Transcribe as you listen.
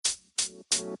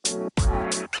Hey,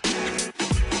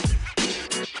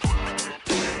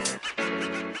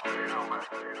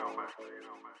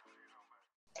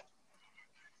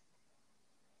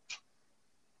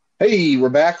 we're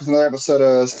back with another episode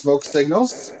of Smoke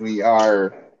Signals. We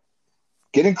are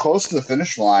getting close to the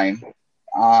finish line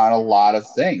on a lot of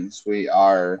things. We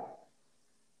are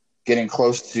getting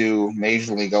close to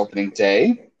Major League Opening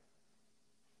Day.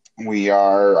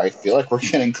 I feel like we're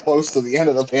getting close to the end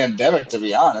of the pandemic, to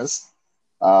be honest.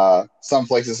 Some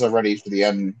places are ready for the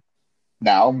end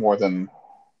now more than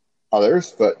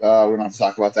others, but we don't have to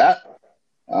talk about that.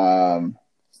 And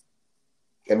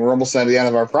we're almost at the end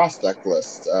of our prospect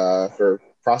list for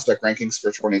prospect rankings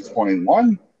for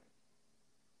 2021.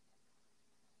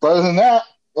 But other than that,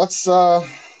 let's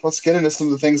get into some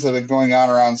of the things that have been going on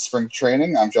around spring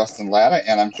training. I'm Justin Latta,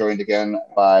 and I'm joined again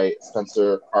by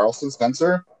Spencer Carlson.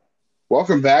 Spencer,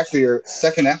 welcome back to your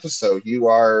second episode. You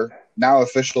are now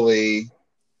officially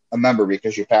a member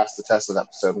because you passed the test of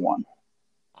episode 1.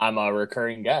 I'm a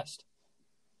recurring guest.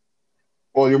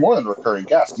 Well, you're more than a recurring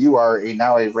guest. You are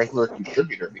now a regular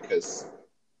contributor because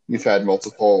you've had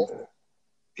multiple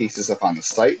pieces up on the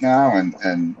site now,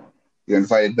 and you're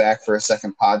invited back for a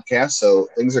second podcast, so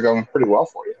things are going pretty well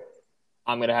for you.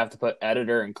 I'm going to have to put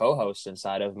editor and co-host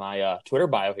inside of my Twitter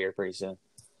bio here pretty soon.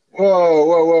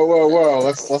 Whoa.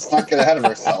 Let's not get ahead of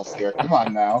ourselves here. Come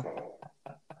on now.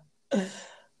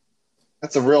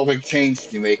 That's a real big change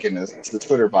to be making to the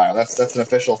Twitter bio. That's an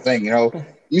official thing. You know,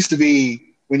 used to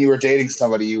be when you were dating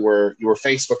somebody, you were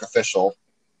Facebook official.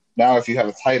 Now, if you have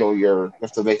a title, you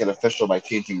have to make it official by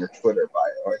changing your Twitter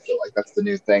bio. I feel like that's the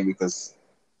new thing because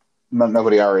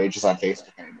nobody our age is on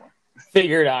Facebook anymore.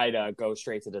 Figured I'd go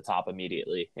straight to the top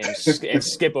immediately and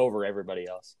skip over everybody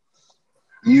else.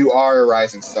 You are a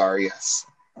rising star, yes.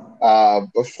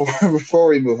 Before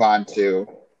we move on to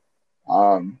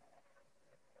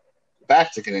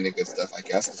back to getting into good stuff, I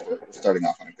guess, because we're starting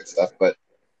off on a good stuff, but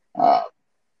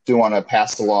do want to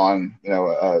pass along,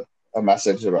 a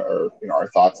message about our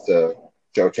thoughts to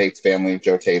Joe Tate's family.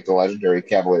 Joe Tate, the legendary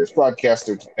Cavaliers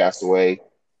broadcaster, just passed away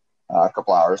a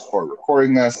couple hours before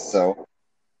recording this. So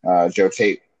Joe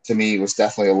Tate, to me, was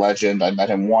definitely a legend. I met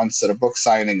him once at a book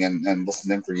signing and listened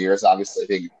to him for years, obviously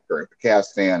being a current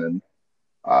Cavs fan, and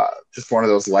just one of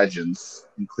those legends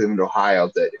in Cleveland, Ohio,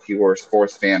 that if you were a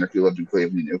sports fan or if you lived in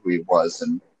Cleveland, you knew who he was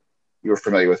and you were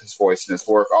familiar with his voice and his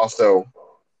work. Also,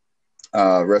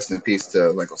 rest in peace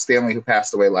to Michael Stanley, who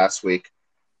passed away last week.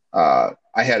 I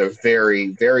had a very,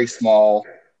 very small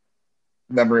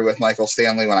memory with Michael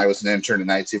Stanley when I was an intern at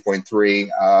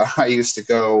 92.3. I used to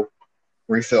go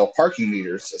refill parking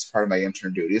meters as part of my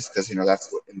intern duties because,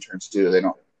 that's what interns do. They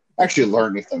don't actually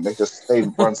learn anything. They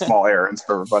run small errands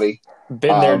for everybody.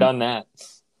 Been there, done that.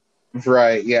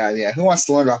 Right, yeah. Who wants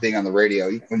to learn about being on the radio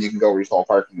when you can go refill a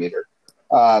parking meter?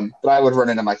 But I would run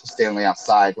into Michael Stanley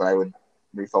outside when I would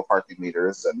refill parking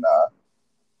meters, and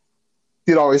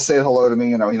he'd always say hello to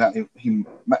me. He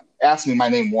asked me my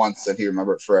name once, and he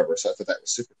remembered it forever. So I thought that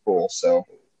was super cool. So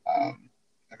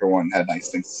everyone had nice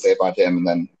things to say about him. And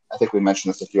then I think we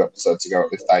mentioned this a few episodes ago.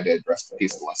 At least I did. Rest in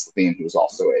peace to Les Levine, who was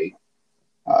also a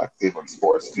Cleveland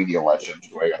sports media legend,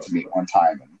 who I got to meet one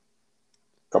time and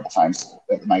a couple times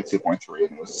at 92.3,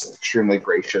 and was extremely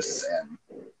gracious and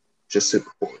just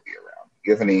super cool to be around. Do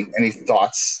you have any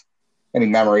thoughts? Any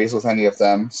memories with any of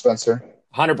them, Spencer?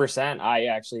 100%. I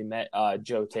actually met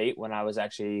Joe Tate when I was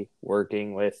actually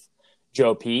working with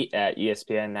Joe Pete at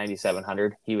ESPN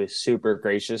 9700. He was super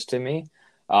gracious to me.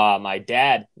 My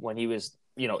dad, when he was,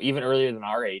 even earlier than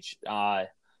our age,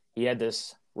 he had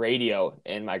this radio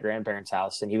in my grandparents'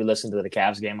 house, and he would listen to the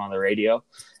Cavs game on the radio.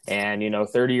 And,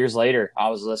 30 years later, I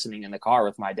was listening in the car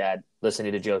with my dad,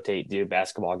 listening to Joe Tate do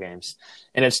basketball games.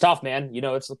 And it's tough, man.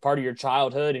 It's a part of your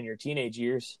childhood and your teenage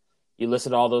years. You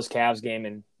listen to all those Cavs game,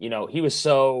 and, he was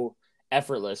so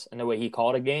effortless in the way he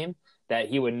called a game that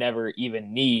he would never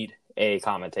even need a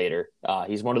commentator.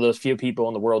 He's one of those few people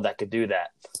in the world that could do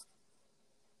that.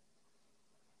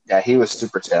 Yeah, he was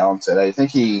super talented. I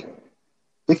think he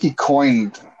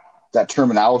coined that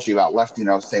terminology about left,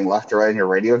 saying left or right in your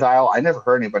radio dial. I never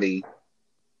heard anybody,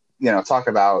 talk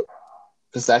about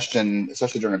possession,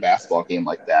 especially during a basketball game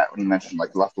like that. When he mentioned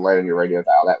like left or right on your radio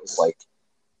dial, that was like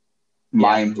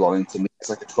mind-blowing to me. It's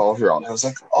like a 12-year-old. I was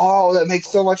like, oh, that makes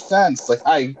so much sense. Like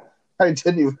I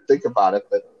didn't even think about it,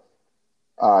 but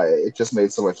it just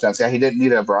made so much sense. Yeah, he didn't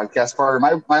need a broadcast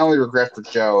partner. My only regret for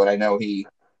Joe, and I know he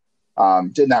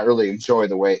did not really enjoy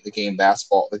the way the game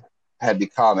basketball had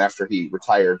become after he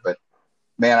retired, but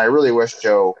man, I really wish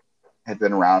Joe had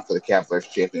been around for the Cavaliers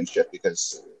championship,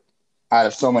 because out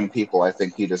of so many people, I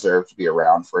think he deserved to be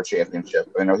around for a championship.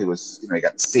 I know he was, he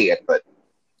got to see it, but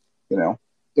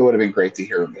it would have been great to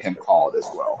hear him call it as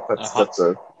well. That's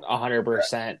a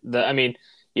 100%. I mean,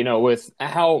 you know, with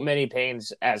how many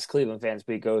pains as Cleveland fans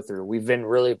we go through, we've been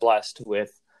really blessed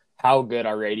with how good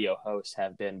our radio hosts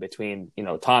have been between, you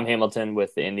know, Tom Hamilton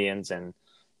with the Indians and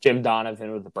Jim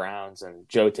Donovan with the Browns and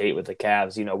Joe Tate with the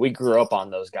Cavs. You know, we grew up on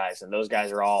those guys, and those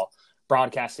guys are all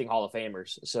broadcasting Hall of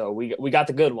Famers. So we got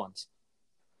the good ones.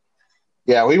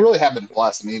 Yeah, we really have been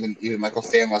blessed. I mean, even Michael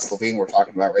Stan, Les Levine, we're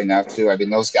talking about right now too. I mean,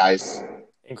 those guys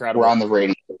Incredible. were on the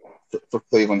radio for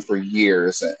Cleveland for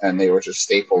years, and they were just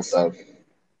staples of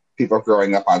people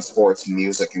growing up on sports and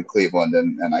music in Cleveland.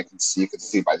 And you could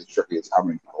see by the tributes how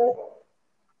many people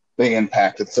they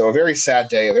impacted. So a very sad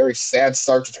day, a very sad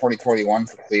start to 2021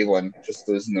 for Cleveland, just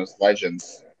losing those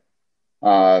legends.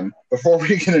 Before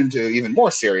we get into even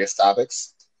more serious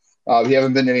topics, if you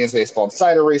haven't been to Indians Baseball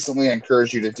Insider recently, I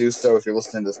encourage you to do so. If you're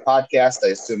listening to this podcast, I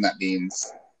assume that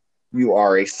means you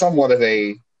are a somewhat of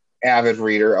a avid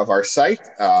reader of our site.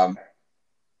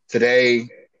 Today,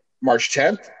 March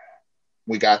 10th,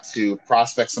 we got to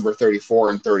prospects number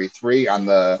 34 and 33 on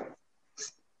the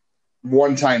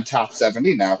one-time top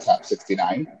 70, now top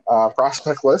 69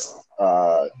 prospect list.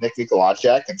 Nick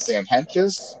Nikolajek and Sam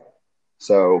Hentges.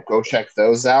 So go check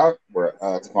those out. We're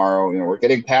tomorrow. You know, we're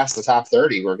getting past the top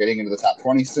 30. We're getting into the top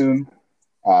 20 soon.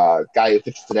 Guy who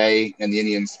pitched today in the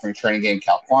Indians spring training game,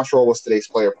 Cal Quantrill, was today's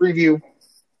player preview.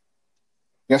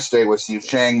 Yesterday was Yu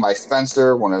Chang by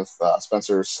Spencer, one of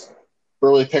Spencer's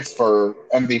early picks for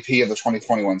MVP of the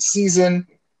 2021 season.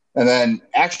 And then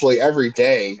actually every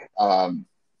day,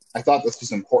 I thought this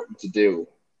was important to do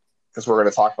because we're going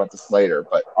to talk about this later.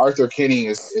 But Arthur Kinney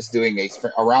is doing a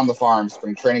Around the Farm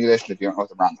spring training edition. If you don't know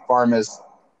what Around the Farm is,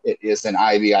 it is an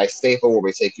IBI staple where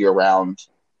we take you around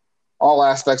all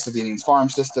aspects of the Indians farm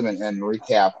system and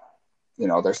recap, you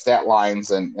know, their stat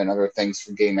lines and other things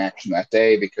from game action that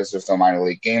day because there's no minor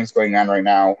league games going on right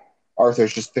now.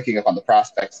 Arthur's just picking up on the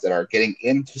prospects that are getting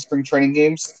into spring training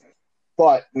games.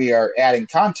 But we are adding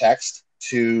context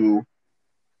to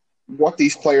what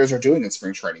these players are doing in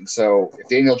spring training. So if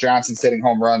Daniel Johnson's hitting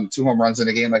two home runs in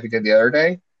a game like he did the other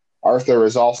day, Arthur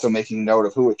is also making note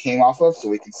of who it came off of so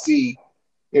we can see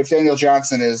if Daniel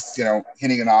Johnson is, you know,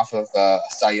 hitting it off of a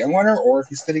Cy Young winner or if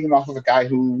he's hitting it off of a guy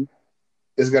who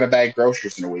is going to bag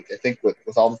groceries in a week. I think with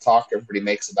all the talk everybody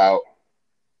makes about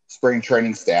spring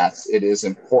training stats, it is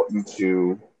important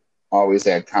to always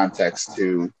add context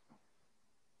to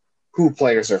who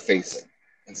players are facing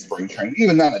in spring training.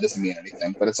 Even then, that doesn't mean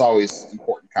anything, but it's always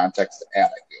important context to add,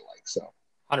 I feel like. So,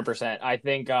 100%. I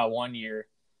think 1 year,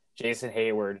 Jason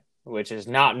Hayward, which is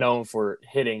not known for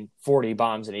hitting 40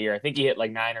 bombs in a year, I think he hit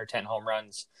like 9 or 10 home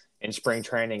runs in spring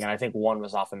training, and I think one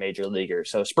was off a major leaguer.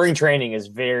 So spring training is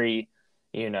very,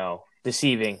 you know,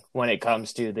 deceiving when it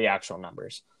comes to the actual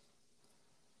numbers.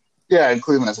 Yeah, and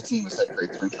Cleveland as a team has had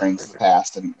great spring trainings in the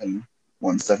past and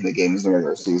won 70 games in the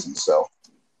regular season. So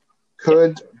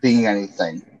could be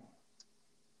anything.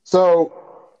 So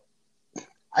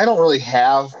I don't really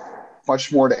have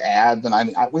much more to add than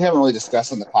we haven't really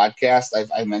discussed on the podcast.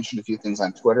 I mentioned a few things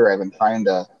on Twitter. I've been trying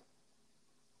to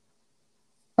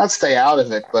not stay out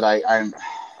of it, but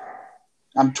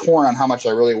I'm torn on how much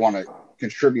I really want to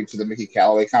contribute to the Mickey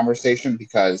Callaway conversation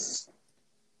because,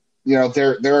 you know,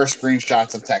 there are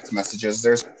screenshots of text messages.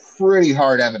 There's pretty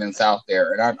hard evidence out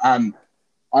there, and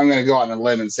I'm going to go out on a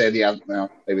limb and say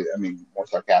maybe more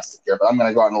sarcastic here, but I'm going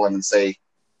to go out on a limb and say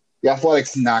the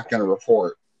Athletic's not going to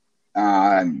report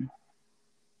on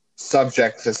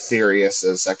subject to serious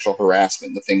as sexual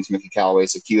harassment, the things Mickey Callaway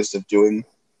is accused of doing,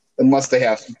 unless they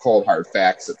have some cold hard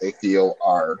facts that they feel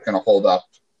are going to hold up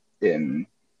in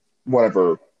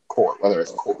whatever court, whether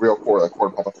it's real court or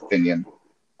court of public opinion.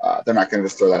 They're not going to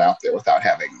just throw that out there without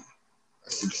having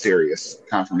some serious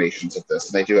confirmations of this.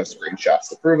 And they do have screenshots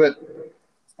to prove it.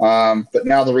 But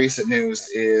now the recent news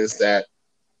is that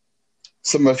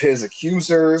some of his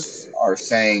accusers are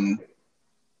saying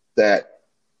that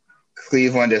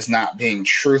Cleveland is not being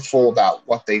truthful about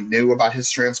what they knew about his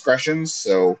transgressions.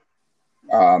 So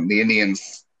the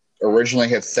Indians originally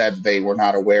had said they were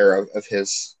not aware of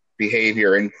his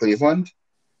behavior in Cleveland,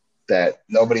 that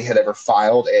nobody had ever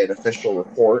filed an official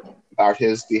report about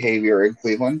his behavior in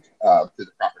Cleveland through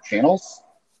the proper channels.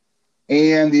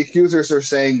 And the accusers are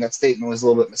saying that statement was a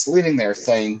little bit misleading. They're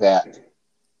saying that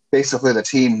basically the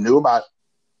team knew about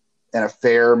an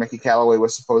affair Mickey Callaway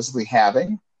was supposedly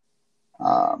having,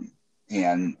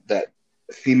 and that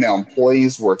female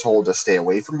employees were told to stay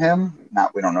away from him.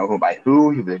 We don't know who by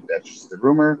who. That's just the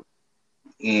rumor.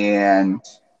 And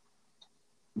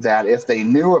that if they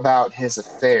knew about his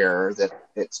affair, that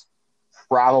it's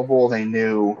probable they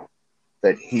knew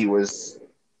that he was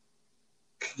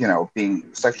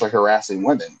being sexually harassing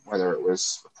women, whether it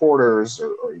was reporters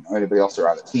or anybody else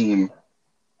around the team.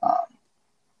 Um,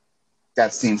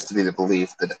 that seems to be the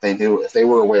belief that if they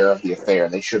were aware of the affair,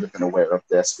 they should have been aware of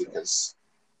this, because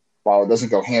while it doesn't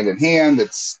go hand in hand,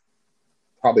 it's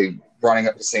probably running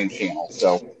up the same channel.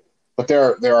 So, but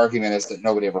their argument is that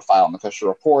nobody ever filed an official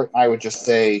report. I would just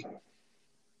say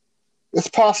it's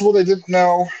possible they didn't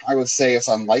know. I would say it's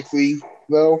unlikely,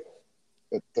 though,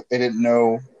 that they didn't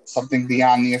know something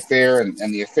beyond the affair, and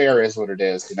the affair is what it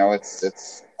is.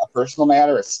 It's a personal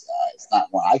matter. It's not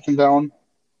one I condone.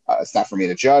 It's not for me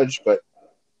to judge, but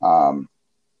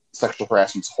sexual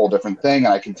harassment is a whole different thing.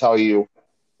 And I can tell you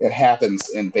it happens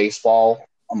in baseball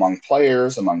among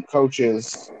players, among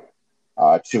coaches,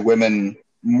 to women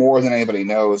more than anybody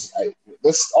knows.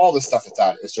 All this stuff that's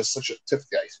out is just such a tip of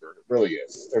the iceberg. It really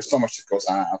is. There's so much that goes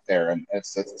on out there, and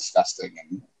it's disgusting.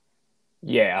 And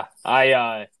yeah,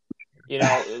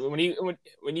 when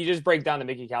you just break down the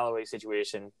Mickey Callaway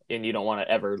situation, and you don't want to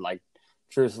ever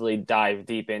truthfully dive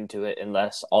deep into it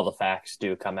unless all the facts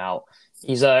do come out.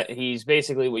 He's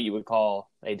basically what you would call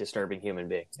a disturbing human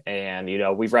being. And,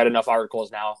 we've read enough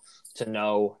articles now to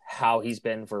know how he's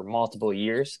been for multiple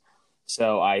years.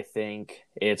 So I think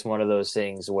it's one of those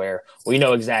things where we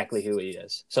know exactly who he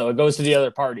is. So it goes to the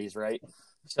other parties, right?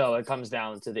 So it comes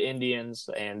down to the Indians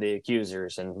and the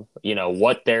accusers, and,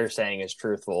 what they're saying is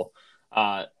truthful.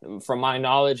 From my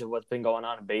knowledge of what's been going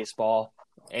on in baseball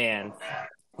and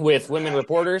with women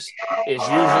reporters, is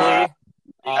usually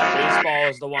baseball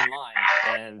is the one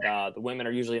line, and the women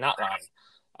are usually not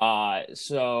lying.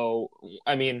 So,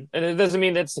 and it doesn't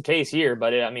mean that's the case here,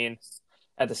 but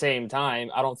at the same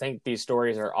time, I don't think these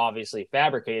stories are obviously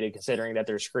fabricated, considering that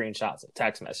they're screenshots of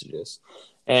text messages.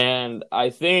 And I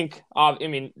think,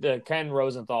 the Ken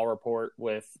Rosenthal report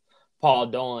with Paul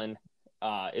Dolan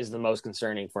is the most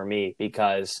concerning for me,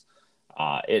 because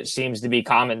it seems to be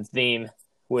common theme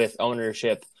with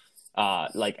ownership,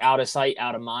 out of sight,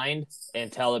 out of mind,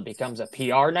 until it becomes a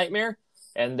PR nightmare,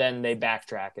 and then they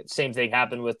backtrack it. Same thing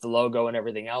happened with the logo and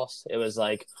everything else. It was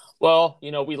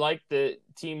we liked the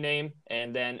team name,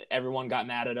 and then everyone got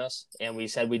mad at us, and we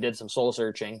said we did some soul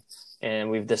searching,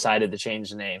 and we've decided to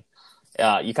change the name.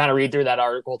 You kind of read through that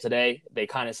article today, they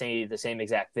kind of say the same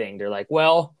exact thing. They're like,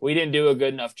 well, we didn't do a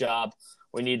good enough job.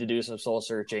 We need to do some soul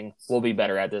searching. We'll be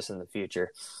better at this in the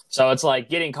future. So it's like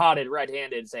getting caught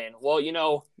red-handed, saying,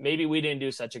 well, maybe we didn't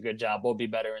do such a good job. We'll be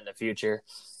better in the future.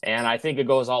 And I think it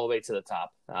goes all the way to the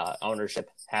top. Ownership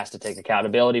has to take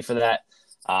accountability for that.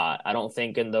 I don't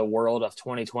think in the world of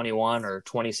 2021 or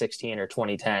 2016 or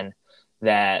 2010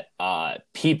 that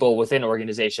people within an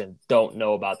organization don't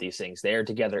know about these things. They are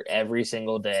together every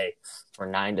single day for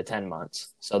 9 to 10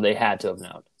 months. So they had to have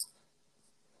known.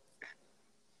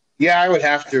 Yeah, I would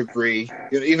have to agree.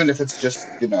 Even if it's just,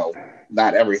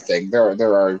 not everything. There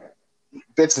are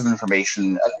bits of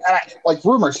information.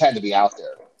 Rumors had to be out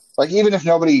there. Even if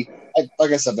nobody, like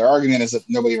I said, their argument is that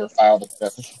nobody ever filed an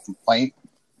official complaint.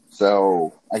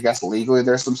 So I guess legally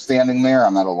there's some standing there.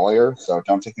 I'm not a lawyer, so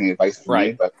don't take any advice from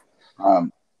me. But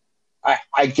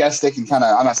I guess they can kind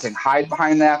of, I'm not saying hide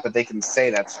behind that, but they can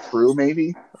say that's true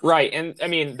maybe. Right.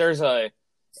 And there's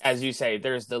as you say,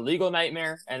 there's the legal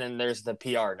nightmare, and then there's the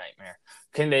PR nightmare.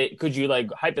 Could you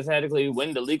hypothetically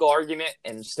win the legal argument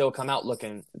and still come out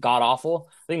looking god awful?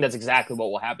 I think that's exactly what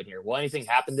will happen here. Will anything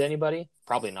happen to anybody?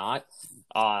 Probably not.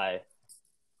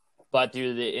 But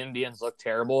do the Indians look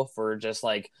terrible for just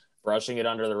brushing it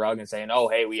under the rug and saying, oh,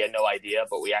 hey, we had no idea,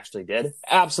 but we actually did?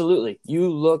 Absolutely. You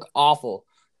look awful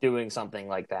doing something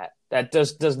like that. That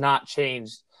does not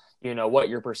change, what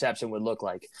your perception would look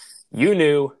like. You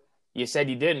knew. You said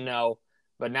you didn't know,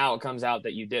 but now it comes out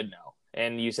that you did know.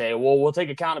 And you say, well, we'll take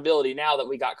accountability now that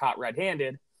we got caught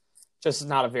red-handed. Just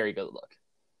not a very good look.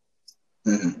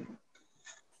 Mm-hmm.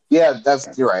 Yeah,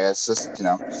 you're right. It's just,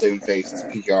 saving face, it's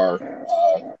PR.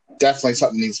 Definitely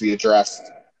something needs to be addressed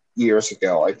years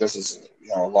ago. This is,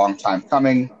 a long time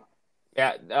coming.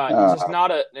 Yeah, it's just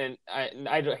not and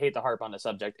I hate to harp on the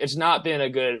subject. It's not been a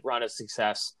good run of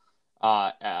success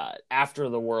after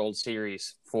the World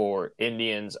Series for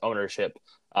Indians ownership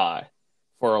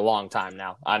for a long time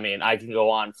now. I can go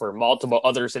on for multiple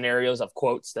other scenarios of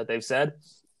quotes that they've said,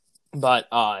 but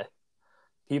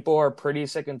people are pretty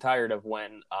sick and tired of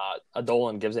when a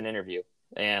Dolan gives an interview.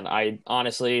 And I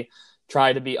honestly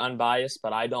try to be unbiased,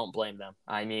 but I don't blame them.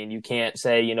 You can't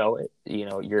say,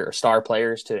 your star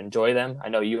players to enjoy them. I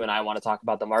know you and I want to talk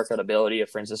about the marketability of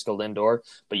Francisco Lindor,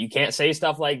 but you can't say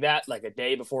stuff like that a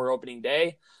day before opening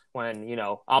day when,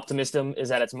 optimism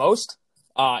is at its most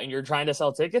and you're trying to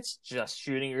sell tickets, just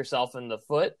shooting yourself in the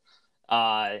foot,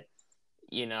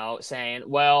 saying,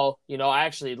 well, I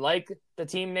actually like the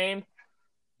team name,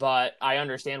 but I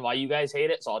understand why you guys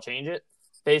hate it, so I'll change it.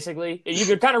 Basically, you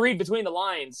could kind of read between the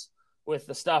lines with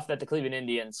the stuff that the Cleveland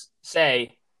Indians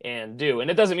say and do.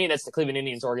 And it doesn't mean it's the Cleveland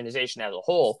Indians organization as a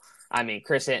whole. I mean,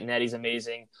 Chris Antonetti's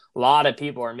amazing. A lot of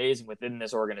people are amazing within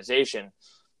this organization,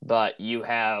 but you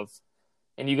have,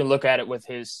 and you can look at it with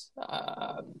his,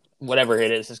 whatever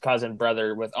it is, his cousin,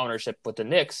 brother with ownership with the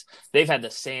Knicks. They've had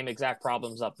the same exact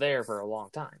problems up there for a long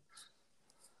time.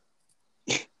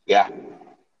 Yeah.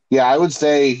 Yeah, I would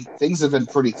say things have been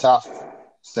pretty tough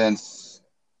since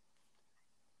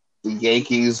the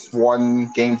Yankees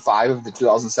won Game 5 of the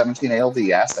 2017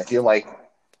 ALDS. I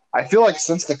feel like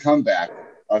since the comeback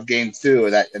of Game 2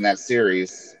 in that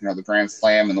series, the grand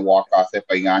slam and the walk-off hit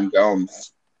by Yan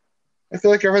Gomes, I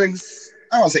feel like everything's,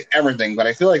 I don't want to say everything, but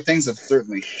I feel like things have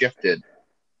certainly shifted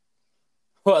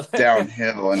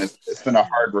downhill, and it's been a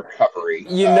hard recovery.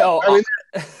 I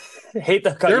hate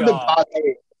the cut you off.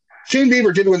 Shane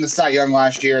Bieber did win the Cy Young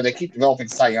last year. They keep developing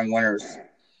Cy Young winners.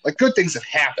 Like, good things have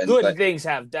happened. Things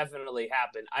have definitely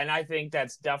happened, and I think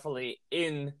that's definitely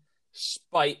in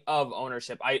spite of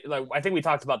ownership. I think we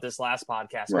talked about this last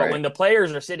podcast, right. But when the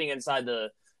players are sitting inside the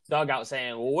dugout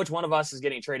saying, well, which one of us is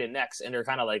getting traded next? And they're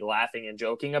kind of like laughing and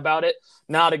joking about it.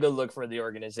 Not a good look for the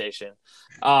organization.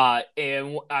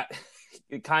 And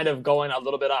kind of going a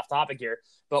little bit off topic here,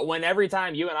 but when every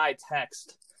time you and I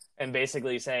text and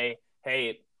basically say,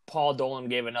 hey, Paul Dolan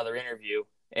gave another interview,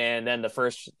 and then the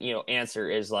first, answer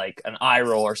is like an eye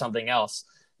roll or something else,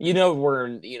 we're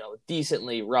in,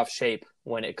 decently rough shape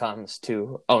when it comes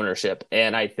to ownership.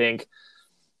 And I think,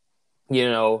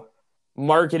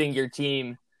 marketing your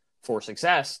team for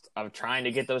success of trying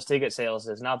to get those ticket sales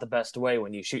is not the best way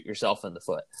when you shoot yourself in the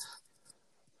foot.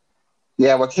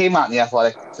 Yeah, what came out in The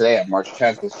Athletic today on March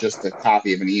 10th was just a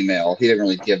copy of an email. He didn't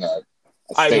really give a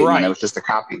statement. Right. It was just a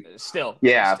copy. Still.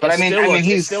 Yeah, but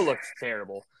he still looks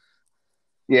terrible.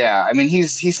 Yeah, I mean,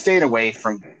 he's stayed away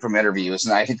from interviews,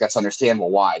 and I think that's understandable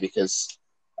why, because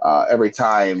every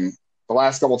time, the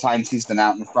last couple of times he's been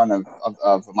out in front of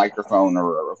a microphone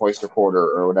or a voice recorder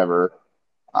or whatever,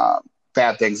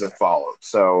 bad things have followed.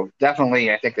 So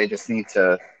definitely, I think they just need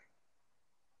to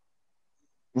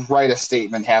write a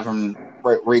statement, have him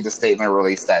read the statement,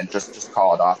 release that, and just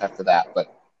call it off after that.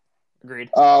 But agreed.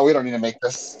 We don't need to make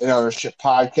this an ownership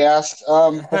podcast.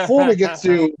 Before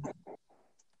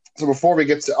we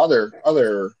get to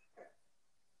other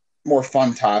more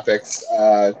fun topics,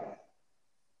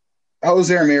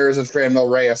 Jose Ramirez and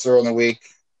Franmil Reyes early in the week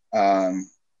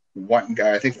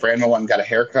I think Franmil went and got a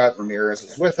haircut. Ramirez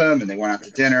was with him, and they went out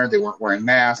to dinner. They weren't wearing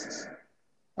masks.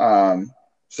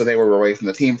 So they were away from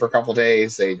the team for a couple of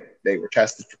days. They were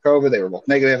tested for COVID. They were both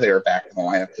negative. They were back in the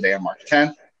lineup today on March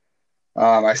 10th.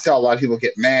 I saw a lot of people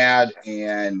get mad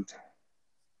and,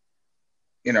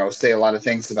 say a lot of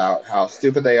things about how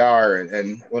stupid they are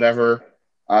and whatever.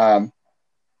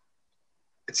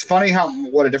 It's funny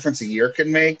what a difference a year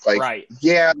can make. Like, right.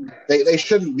 Yeah, they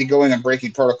shouldn't be going and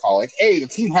breaking protocol. Like, hey, the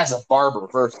team has a barber,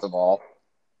 first of all.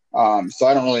 So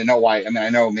I don't really know why. I mean, I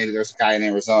know maybe there's a guy in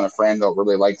Arizona, Frando,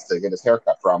 really likes to get his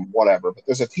haircut from, whatever. But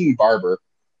there's a team barber.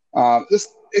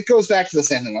 It goes back to the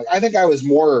same thing. Like, I think I was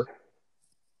more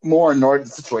annoyed at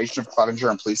the situation of Clevinger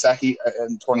and Plesac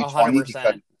in 2020 100%.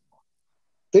 because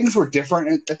things were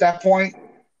different at that point.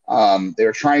 They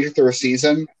were trying to get through a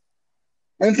season,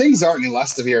 and things aren't any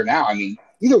less severe now. I mean,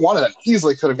 either one of them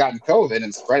easily could have gotten COVID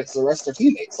and spread it to the rest of their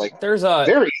teammates. Like,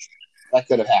 that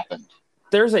could have happened.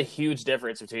 There's a huge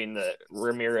difference between the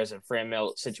Ramirez and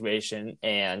Franmil situation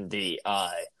and the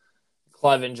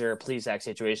Clevinger Plesac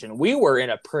situation. We were in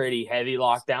a pretty heavy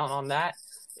lockdown on that,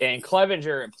 and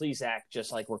Clevinger and Plesac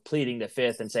just like were pleading the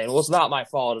fifth and saying, "Well, it's not my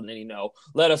fault," and then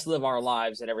let us live our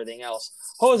lives and everything else.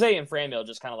 Jose and Franmil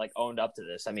just kind of like owned up to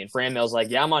this. I mean, Franmil's like,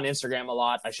 "Yeah, I'm on Instagram a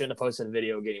lot. I shouldn't have posted a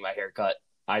video getting my hair cut.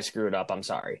 I screwed up. I'm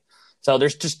sorry." So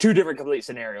there's just two different complete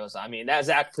scenarios. I mean, that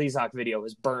Zach Plesac video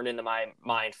was burned into my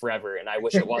mind forever, and I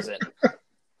wish it wasn't.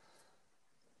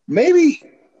 Maybe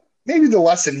the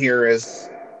lesson here is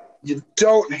you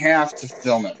don't have to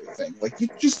film everything. Like, you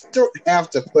just don't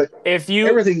have to put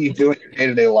everything you do in your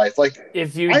day-to-day life. Like,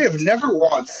 I have never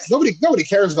once – nobody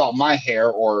cares about my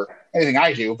hair or anything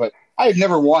I do, but I have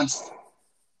never once,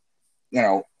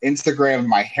 Instagrammed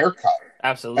my haircut.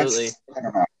 Absolutely. I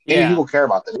don't know. Maybe people care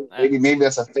about that. Maybe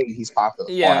that's a thing he's popular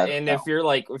for. Yeah, and if you're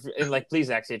like in like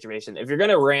Plesac's situation, if you're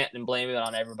gonna rant and blame it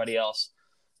on everybody else,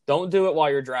 don't do it while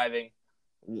you're driving.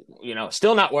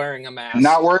 Still not wearing a mask, and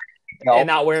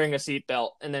not wearing a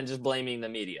seatbelt, and then just blaming the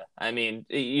media. I mean,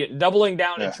 doubling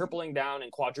down and tripling down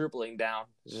and quadrupling down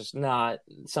is just not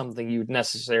something you'd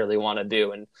necessarily want to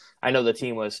do. And I know the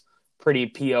team was pretty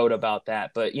PO'd about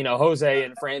that. But, Jose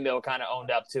and Franmil kind of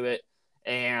owned up to it.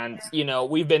 And,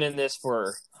 we've been in this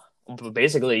for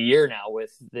basically a year now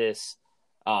with this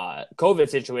COVID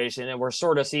situation, and we're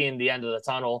sort of seeing the end of the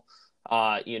tunnel.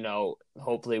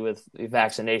 Hopefully with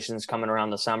vaccinations coming around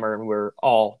the summer, and we're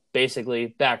all basically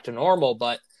back to normal.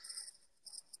 But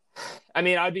I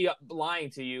mean, I'd be lying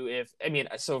to you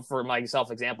so for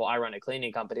myself, example, I run a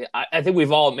cleaning company. I think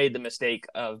we've all made the mistake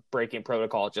of breaking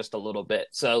protocol just a little bit.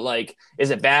 So, like, is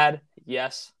it bad?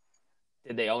 Yes.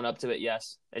 Did they own up to it?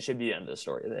 Yes. It should be the end of the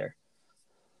story there.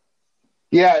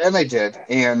 Yeah, and they did.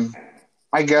 And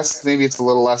I guess maybe it's a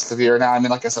little less severe now. I mean,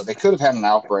 like I said, they could have had an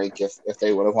outbreak if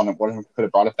they would have could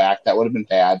have brought it back. That would have been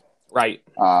bad. Right.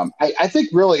 I think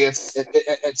really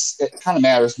it kind of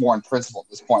matters more in principle at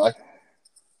this point. Like,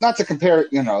 not to compare,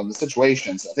 the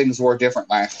situations. Things were different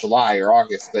last July or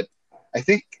August, but I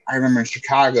think I remember in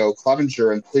Chicago,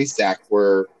 Clevenger and Plesac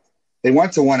they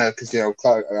went to one of, because,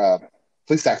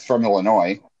 Plesac's from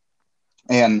Illinois,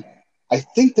 and I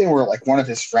think they were like one of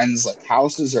his friends' like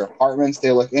houses or apartments.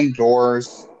 They were like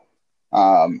indoors,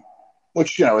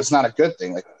 which, is not a good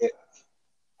thing. Like,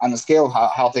 on the scale of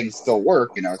how things still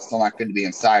work, it's still not good to be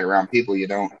inside around people you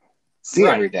don't see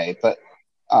every day. But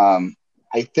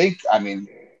I think, I mean,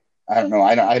 I don't know.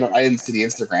 I didn't see the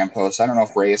Instagram post. I don't know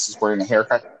if Reyes is wearing a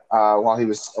haircut while he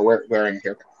was wearing a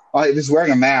haircut. Well, he was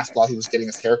wearing a mask while he was getting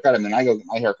his haircut. I mean, I go get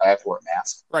my haircut, I have to wear a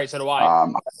mask. Right, so do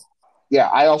I. Yeah,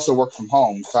 I also work from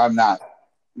home, so I'm not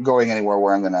going anywhere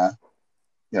where I'm going to,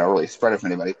 really spread it from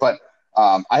anybody. But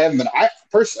I haven't been. I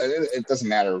personally, it doesn't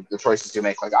matter the choices you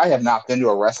make. Like, I have not been to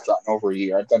a restaurant in over a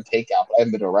year. I've done takeout, but I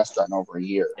haven't been to a restaurant in over a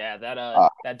year. Yeah,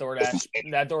 that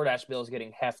DoorDash bill is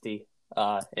getting hefty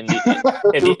in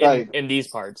these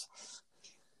parts.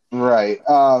 Right.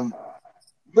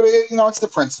 But it's the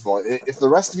principle. If the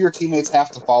rest of your teammates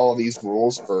have to follow these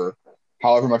rules for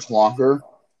however much longer,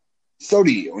 so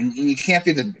do you. And you can't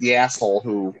be the asshole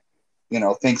who,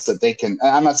 thinks that they can.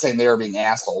 I'm not saying they are being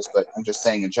assholes, but I'm just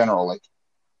saying in general, like,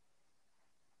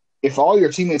 if all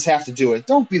your teammates have to do it,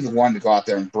 don't be the one to go out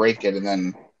there and break it, and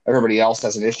then everybody else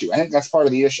has an issue. I think that's part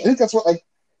of the issue. I think that's what, like,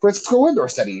 Francisco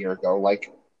Lindor said a year ago. Like,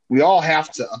 we all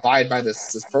have to abide by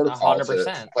this protocol.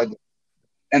 100%.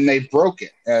 And they broke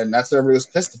it, and that's what everybody was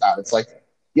pissed about. It's like,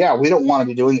 yeah, we don't want to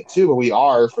be doing it too, but we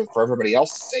are for everybody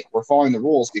else's sake. We're following the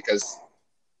rules because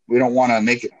we don't want to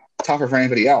make it tougher for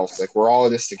anybody else. Like, we're all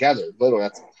in this together. Literally,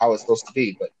 that's how it's supposed to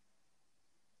be. But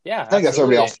yeah, I think that's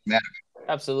everybody else.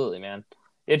 Absolutely, man.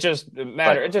 It just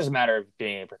matters of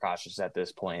being precautious at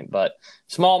this point. But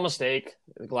small mistake.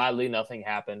 Gladly, nothing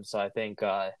happened. So I think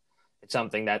it's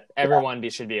something that everyone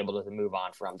should be able to move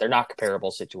on from. They're not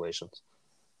comparable situations.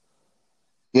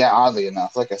 Yeah, oddly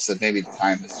enough, like I said, maybe the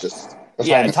time is just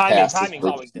timing's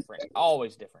always different.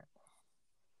 Always different.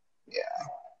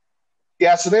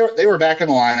 Yeah. So they were back in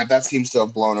the lineup. That seems to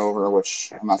have blown over,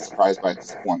 which I'm not surprised by at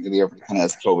this point. Maybe everybody kind of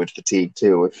has COVID fatigue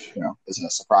too, which isn't a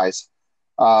surprise.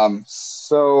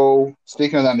 So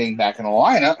speaking of them being back in the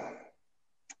lineup,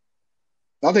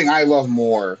 nothing I love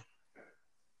more,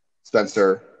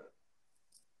 Spencer,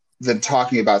 than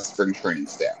talking about spring training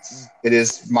stats. It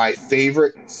is my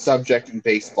favorite subject in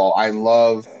baseball. I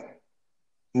love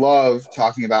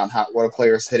talking about what a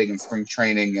player is hitting in spring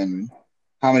training and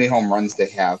how many home runs they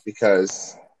have,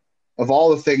 because of all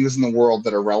the things in the world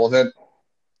that are relevant,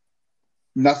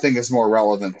 nothing is more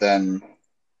relevant than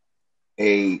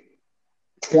a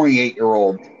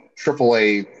 28-year-old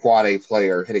AAA quad A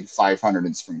player hitting 500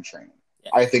 in spring training.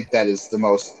 Yeah. I think that is the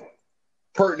most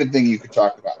pertinent thing you could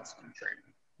talk about in spring training.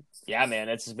 Yeah, man,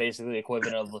 it's basically the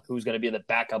equivalent of who's going to be the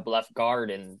backup left guard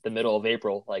in the middle of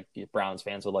April, like Browns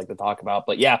fans would like to talk about.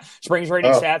 But yeah, spring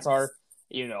training stats are,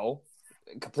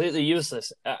 completely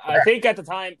useless. I think at the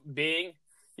time being,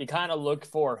 you kind of look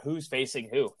for who's facing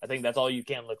who. I think that's all you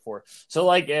can look for. So,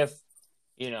 like, if,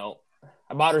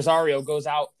 Amat Rosario goes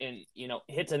out and,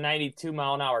 hits a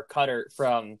 92-mile-an-hour cutter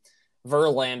from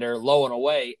Verlander low and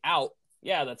away out,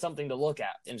 yeah, that's something to look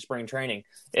at in spring training.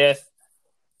 If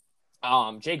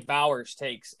Jake Bauers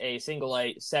takes a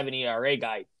single-A 7 ERA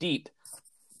guy deep,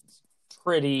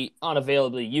 pretty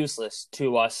unavailably useless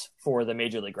to us for the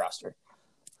Major League roster.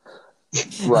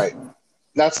 Right.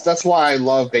 That's why I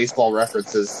love Baseball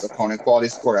Reference's opponent quality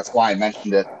score. That's why I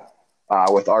mentioned it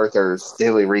with Arthur's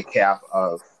daily recap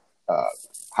of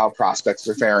how prospects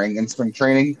are faring in spring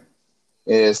training.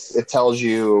 It tells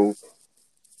you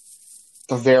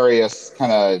the various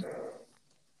kind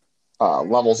of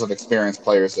levels of experience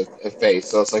players have faced.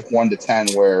 So it's like 1 to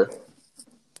 10, where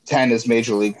 10 is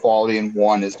major league quality and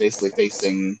 1 is basically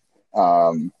facing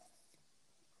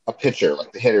a pitcher,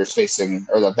 like the hitter's facing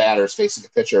or the batter's facing a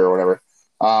pitcher or whatever.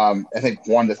 I think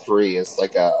 1 to 3 is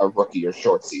like a rookie or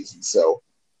short season. So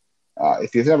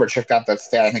if you've never checked out that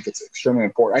stat, I think it's extremely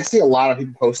important. I see a lot of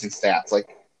people posting stats like,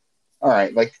 all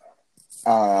right, like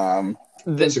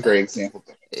here's a great example.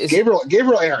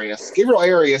 Gabriel Arias. Gabriel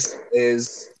Arias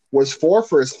was 4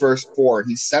 for his first 4, and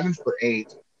he's 7 for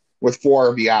 8 with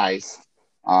 4 RBIs.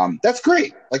 That's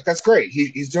great. Like that's great.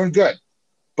 He's doing good.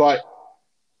 But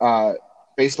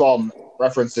Baseball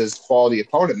Reference's quality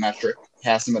opponent metric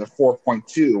has him at a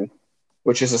 4.2,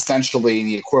 which is essentially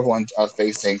the equivalent of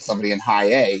facing somebody in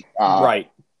high A, right,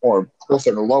 or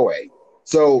closer to low A.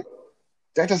 So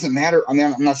that doesn't matter. I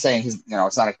mean, I'm not saying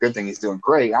it's not a good thing he's doing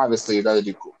great. Obviously, he'd rather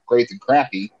do great than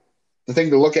crappy. The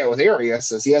thing to look at with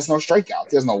Arias is he has no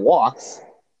strikeouts. He has no walks.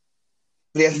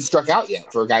 But he hasn't struck out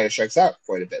yet for a guy who strikes out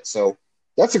quite a bit. So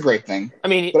that's a great thing.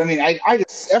 I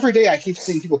just every day I keep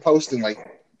seeing people posting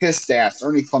like his stats,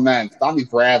 Ernie Clement, Bobby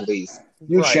Bradley's,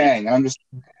 Yu Chang, and I'm just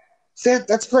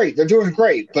that's great. They're doing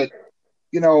great, but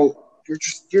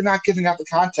you're not giving out the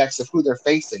context of who they're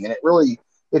facing, and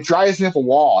it drives me up a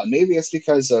wall. And maybe it's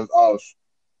because of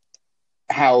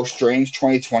how strange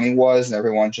 2020 was, and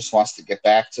everyone just wants to get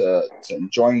back to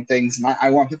enjoying things. And I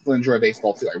want people to enjoy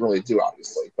baseball too. I really do,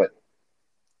 obviously, but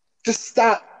just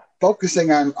stop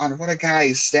focusing on what a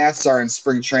guy's stats are in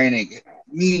spring training. It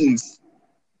means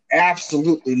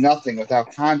absolutely nothing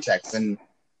without context. And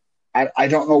I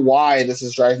don't know why this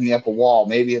is driving me up a wall.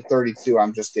 Maybe at 32,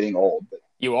 I'm just getting old. But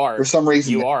you are. For some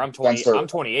reason, you are. I'm 20. I'm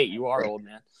 28. You are old,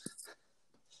 man.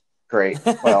 Great.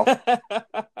 Well,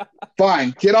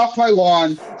 fine. Get off my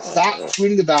lawn. Stop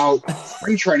tweeting about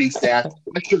spring training stats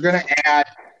unless you're going to add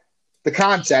the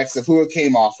context of who it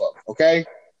came off of. Okay.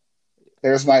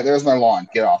 There's my lawn.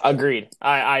 Get off. Agreed.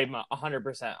 I'm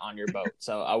 100% on your boat,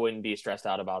 so I wouldn't be stressed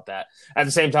out about that. At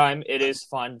the same time, it is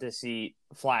fun to see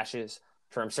flashes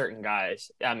from certain guys.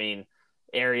 I mean,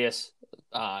 Arias,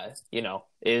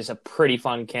 is a pretty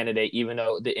fun candidate, even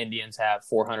though the Indians have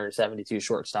 472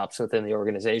 shortstops within the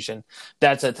organization.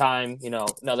 That's a time,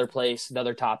 another place,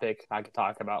 another topic I could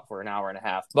talk about for an hour and a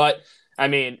half. But, I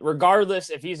mean,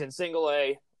 regardless if he's in single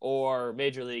A or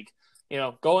major league,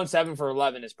 going 7 for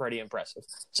 11 is pretty impressive.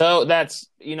 So that's,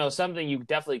 something you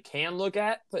definitely can look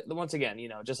at. But once again,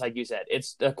 just like you said,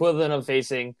 it's the equivalent of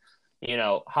facing,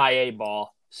 high A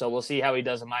ball. So we'll see how he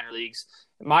does in minor leagues.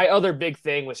 My other big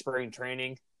thing with spring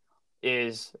training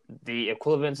is the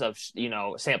equivalence of,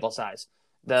 sample size.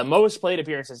 The most plate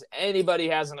appearances anybody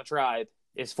has in a tribe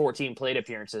is 14 plate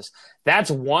appearances.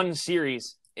 That's one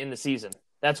series in the season.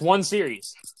 That's one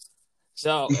series.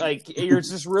 So, you're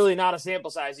just really not a sample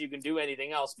size. You can do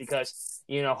anything else because,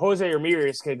 Jose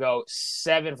Ramirez could go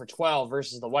 7 for 12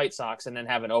 versus the White Sox and then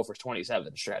have an 0 for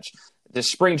 27 stretch. The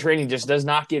spring training just does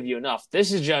not give you enough.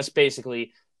 This is just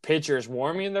basically pitchers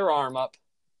warming their arm up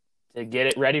to get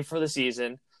it ready for the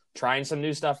season, trying some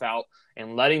new stuff out,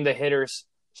 and letting the hitters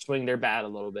swing their bat a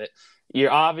little bit.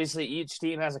 Obviously, each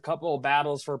team has a couple of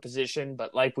battles for position,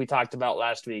 but like we talked about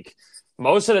last week,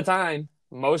 most of the time,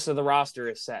 most of the roster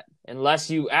is set. Unless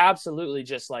you absolutely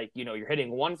just you're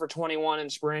hitting 1 for 21 in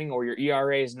spring or your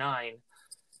ERA is 9,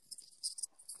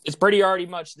 it's pretty already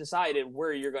much decided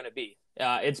where you're going to be.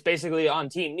 It's basically on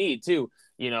team need too,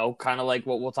 kind of like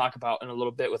what we'll talk about in a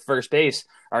little bit with first base.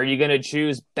 Are you going to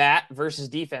choose bat versus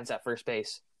defense at first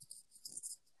base?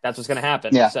 That's what's going to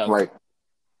happen. Yeah, right.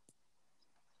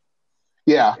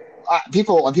 Yeah.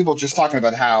 People just talking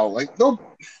about how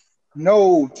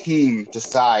no team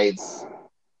decides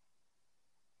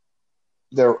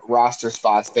their roster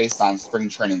spots based on spring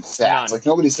training stats.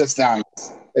 Nobody sits down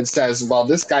and says, well,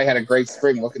 this guy had a great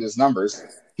spring. Look at his numbers.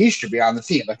 He should be on the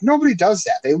team. Nobody does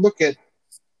that. They look at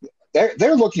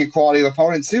they're looking at quality of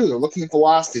opponent too. They're looking at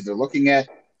velocity. They're looking at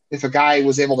if a guy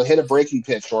was able to hit a breaking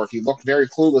pitch or if he looked very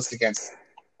clueless against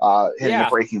hitting a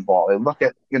breaking ball. They look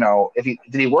at, did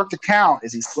he work the count?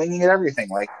 Is he swinging at everything?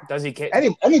 Does he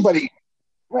anybody?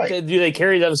 Right. Do they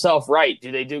carry themselves right? Do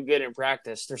they do good in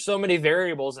practice? There's so many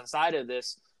variables inside of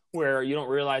this where you don't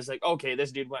realize okay,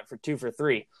 this dude went for 2 for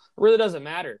 3. It really doesn't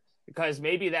matter because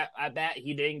maybe that at bat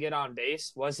he didn't get on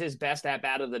base was his best at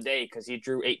bat of the day because he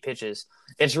drew 8 pitches.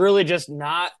 It's really just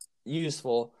not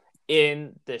useful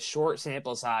in the short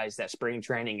sample size that spring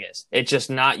training is. It's just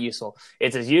not useful.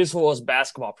 It's as useful as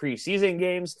basketball preseason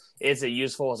games. It's as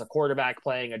useful as a quarterback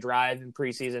playing a drive in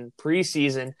preseason.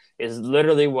 Preseason is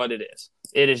literally what it is.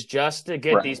 It is just to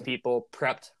get these people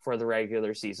prepped for the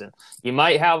regular season. You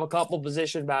might have a couple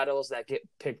position battles that get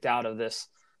picked out of this,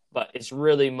 but it's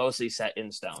really mostly set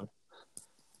in stone.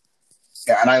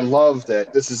 Yeah, and I love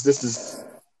that this is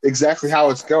exactly how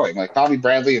it's going. Bobby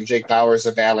Bradley and Jake Bauers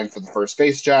are battling for the first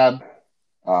base job.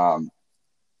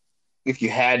 if you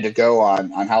had to go on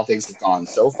how things have gone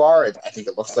so far, I think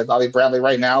it looks like Bobby Bradley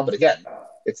right now. But again,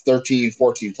 it's 13,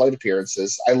 14 plate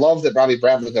appearances. I love that Bobby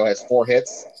Bradley though has 4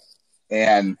 hits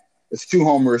and it's 2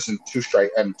 homers and 2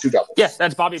 strike and 2 doubles. Yeah,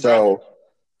 that's Bobby Bradley. So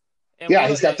And yeah,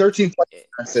 he's got 13 plate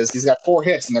appearances. He's got 4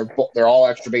 hits and they're all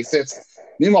extra base hits.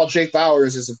 Meanwhile, Jake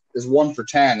Bauers is 1 for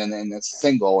 10 and then it's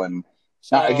single and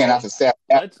not the stat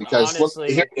because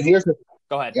honestly, here's the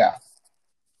go ahead. Yeah.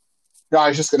 No, I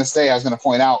was just going to say, I was going to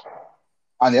point out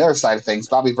on the other side of things,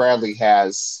 Bobby Bradley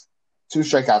has 2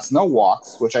 strikeouts, no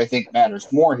walks, which I think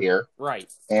matters more here.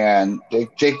 Right. And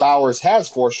Jake Bauers has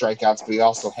 4 strikeouts, but he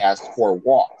also has 4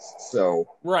 walks. So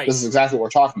This is exactly what we're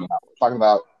talking about. We're talking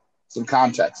about some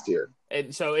context here.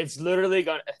 And so it's literally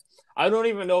going to – I don't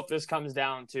even know if this comes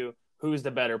down to who's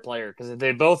the better player because if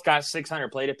they both got 600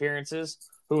 plate appearances,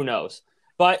 who knows.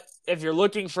 But if you're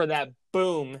looking for that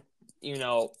boom,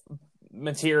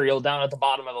 material down at the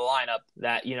bottom of the lineup,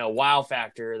 that, wow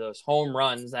factor, those home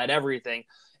runs, that everything,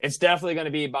 it's definitely going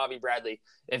to be Bobby Bradley.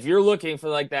 If you're looking for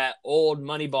like that old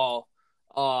Moneyball,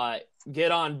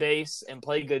 get on base and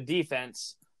play good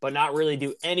defense, but not really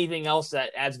do anything else that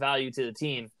adds value to the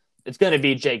team, it's going to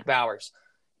be Jake Bauers.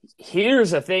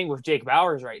 Here's the thing with Jake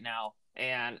Bauers right now,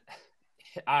 and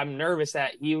I'm nervous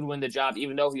that he would win the job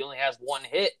even though he only has 1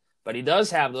 hit, but he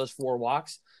does have those 4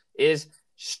 walks, is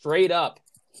straight up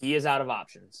he is out of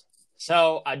options.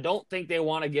 So I don't think they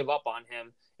want to give up on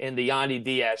him in the Yandy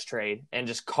Diaz trade and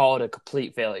just call it a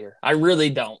complete failure. I really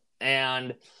don't.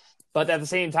 But at the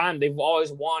same time, they've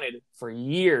always wanted for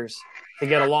years to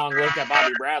get a long look at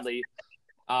Bobby Bradley.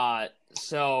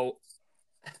 So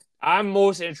I'm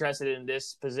most interested in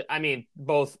this position. I mean,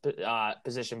 both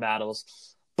position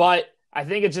battles. But I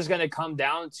think it's just going to come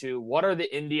down to what are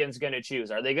the Indians going to choose?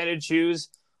 Are they going to choose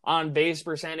on base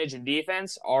percentage and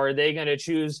defense, or are they going to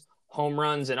choose home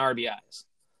runs and RBIs?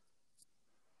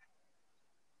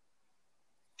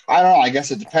 I don't know. I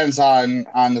guess it depends on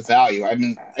the value. I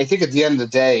mean, I think at the end of the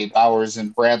day, Bauers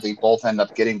and Bradley both end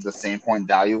up getting to the same point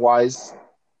value-wise.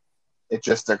 It's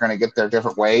just they're going to get their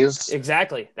different ways.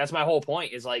 Exactly. That's my whole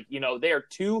point is like, they are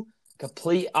 2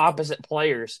 complete opposite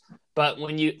players. But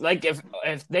when you like if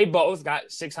they both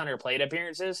got 600 plate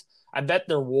appearances, I bet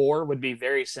their WAR would be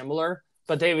very similar,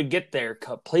 but they would get there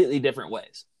completely different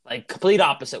ways, like complete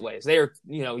opposite ways. They are,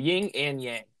 yin and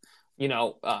yang.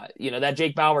 That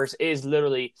Jake Bauers is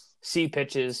literally see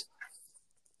pitches,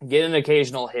 get an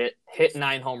occasional hit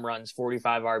 9 home runs,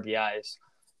 45 RBIs,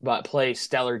 but play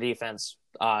stellar defense.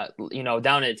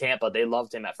 Down in Tampa, they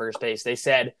loved him at first base. They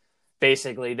said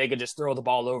basically they could just throw the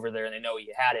ball over there and they know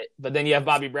you had it. But then you have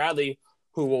Bobby Bradley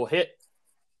who will hit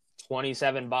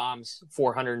 27 bombs,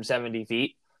 470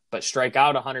 feet, but strike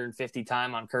out 150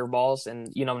 times on curveballs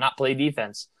and, not play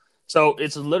defense. So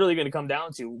it's literally going to come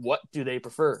down to what do they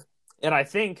prefer? And I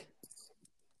think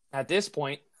at this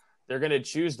point, they're going to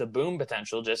choose the boom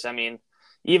potential.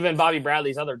 Even Bobby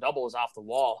Bradley's other double is off the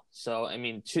wall. So,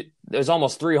 there's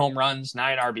almost 3 home runs,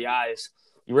 9 RBIs.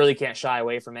 You really can't shy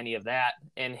away from any of that.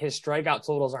 And his strikeout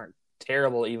totals aren't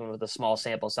terrible, even with a small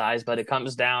sample size, but it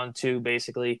comes down to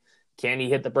basically, can he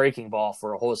hit the breaking ball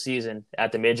for a whole season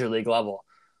at the major league level?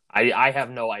 I have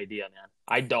no idea, man.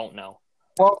 I don't know.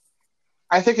 Well,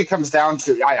 I think it comes down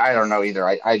to I don't know either.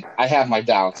 I have my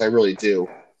doubts. I really do.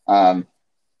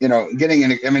 Getting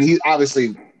in. He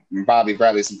obviously Bobby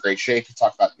Bradley's in great shape. He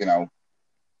talked about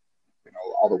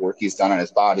all the work he's done on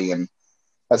his body, and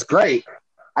that's great.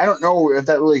 I don't know if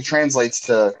that really translates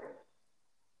to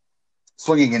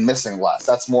swinging and missing less.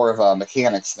 That's more of a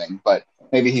mechanics thing. But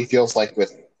maybe he feels like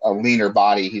with a leaner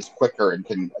body, he's quicker and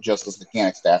can adjust his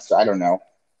mechanics faster. I don't know.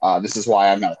 This is why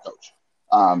I'm not a coach.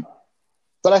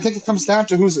 But I think it comes down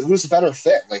to who's a better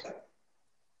fit. Like,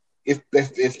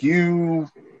 if you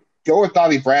go with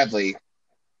Bobby Bradley,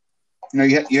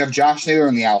 you have Josh Naylor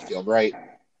in the outfield, right?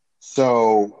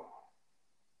 So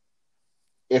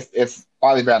if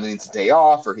Bobby Bradley needs a day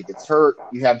off or he gets hurt,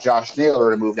 you have Josh Naylor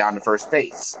to move down to first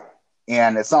base.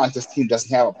 And it's not like this team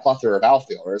doesn't have a plethora of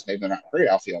outfielders. Maybe they're not great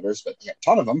outfielders, but they have a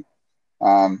ton of them.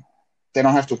 They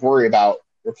don't have to worry about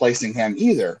replacing him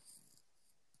either.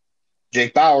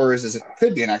 Jake Bauers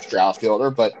could be an extra outfielder,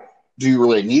 but do you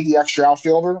really need the extra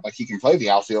outfielder? Like, he can play the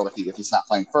outfield if he's not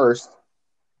playing first.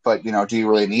 But, do you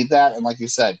really need that? And like you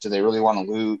said, do they really want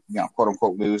to lose, quote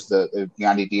unquote, lose the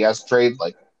Yandy Diaz trade?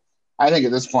 Like, I think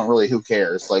at this point, really, who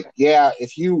cares? Like, yeah,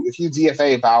 if you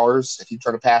DFA Bauers, if you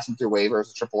try to pass him through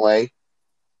waivers to AAA,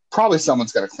 probably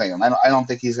someone's going to claim him. I don't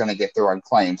think he's going to get through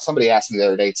unclaimed. Somebody asked me the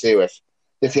other day too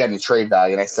if he had any trade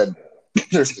value, and I said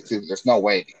there's no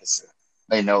way, because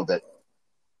they know that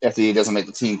if he doesn't make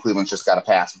the team, Cleveland's just got to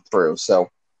pass him through. So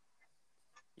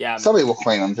Yeah, somebody will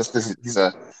claim him just because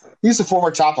he's a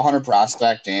former top 100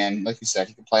 prospect, and like you said,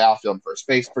 he can play outfield and first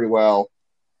base pretty well,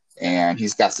 and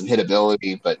he's got some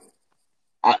hitability. But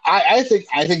I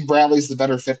think Bradley's the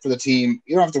better fit for the team.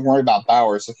 You don't have to worry about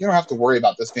Bauers. Like, you don't have to worry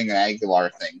about this being an Aguilar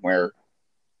thing where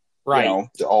right,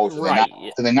 right,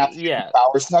 do they not yeah,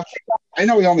 Bauers? Not, I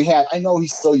know I know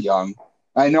he's still young.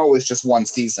 I know it was just one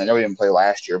season. I know he didn't play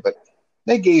last year, but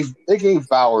they gave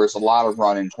Bauers a lot of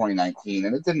run in 2019,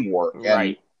 and it didn't work.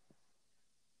 And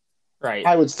right.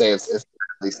 I would say it's at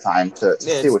least time to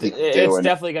see what he can do. It's And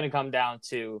definitely going to come down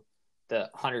to the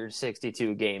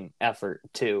 162 game effort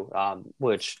too,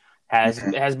 which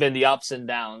has been the ups and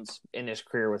downs in his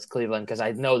career with Cleveland, because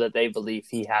I know that they believe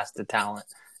he has the talent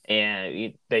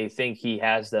and they think he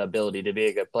has the ability to be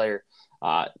a good player.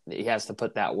 He has to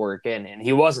put that work in, and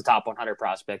he was a top 100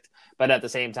 prospect. But at the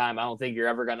same time, I don't think you're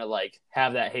ever going to like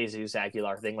have that Jesus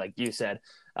Aguilar thing, like you said.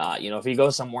 If he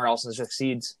goes somewhere else and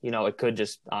succeeds, it could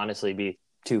just honestly be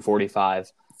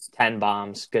 245, 10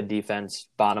 bombs, good defense,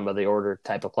 bottom of the order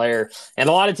type of player. And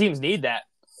a lot of teams need that,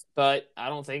 but I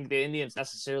don't think the Indians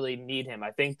necessarily need him.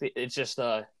 I think it's just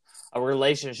a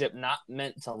relationship not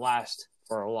meant to last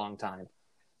for a long time.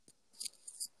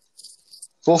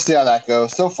 so we'll see how that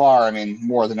goes. So far, I mean,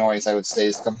 more of the noise I would say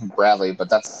is coming from Bradley, but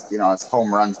that's it's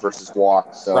home runs versus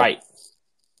walks. So right.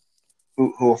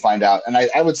 Who will find out? And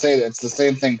I would say that it's the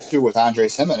same thing too with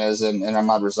Andres Gimenez and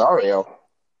Ahmad Rosario.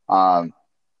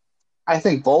 I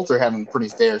think both are having pretty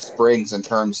fair springs in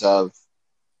terms of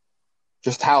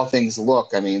just how things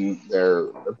look. I mean, they're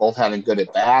both having good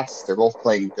at bats. They're both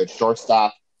playing good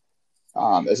shortstop.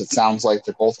 As it sounds like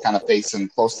they're both kind of facing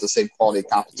close to the same quality of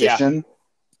competition. Yeah.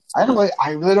 I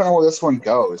really don't know where this one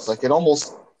goes. Like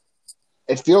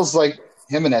it feels like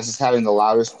Gimenez is having the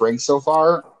louder spring so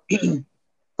far.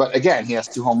 But again, he has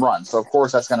 2 home runs, so of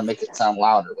course that's going to make it sound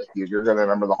louder. Like you're going to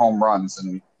remember the home runs,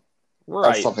 and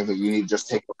that's something that you need to just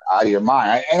take out of your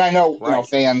mind. And I know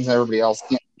fans and everybody else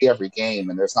can't see every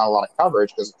game, and there's not a lot of coverage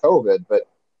because of COVID. But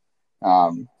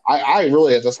I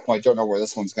really at this point don't know where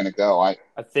this one's going to go. I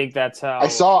think that's how I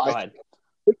saw. I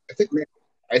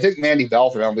think Mandy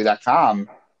Bell from MLB.com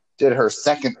did her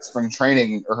second spring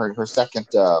training or her second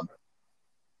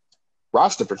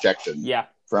roster projection. Yeah.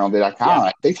 For MLB.com. Yeah.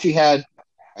 I think she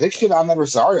had Ahmed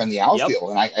Rosario in the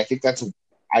outfield, and I think that's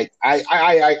I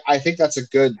think that's a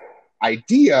good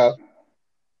idea.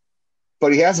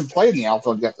 But he hasn't played in the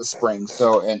outfield yet this spring,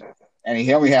 so and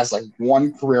he only has like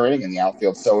 1 career inning in the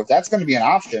outfield. So if that's going to be an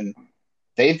option,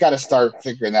 they've got to start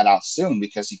figuring that out soon,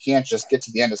 because you can't just get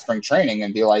to the end of spring training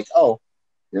and be like, oh,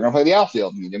 you're going to play the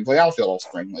outfield, and you didn't play outfield all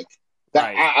spring. Like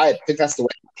that, I think that's the way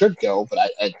it should go,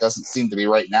 but it doesn't seem to be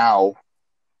right now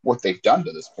what they've done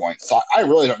to this point. So I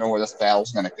really don't know where this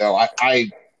battle's going to go.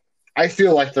 I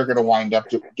feel like they're going to wind up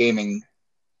gaming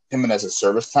Gimenez as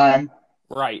service time.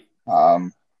 Right.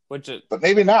 But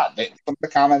maybe not. Some of the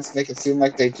comments make it seem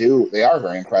like they do. They are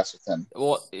very impressed with him.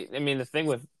 Well, I mean, the thing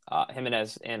with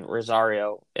Gimenez and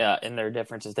Rosario in their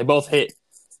differences, they both hit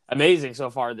amazing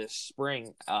so far this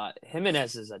spring.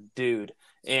 Gimenez is a dude.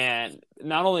 And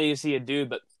not only is he a dude,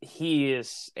 but he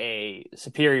is a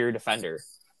superior defender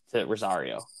to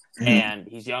Rosario. Mm-hmm. And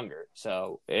he's younger.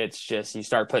 So it's just, you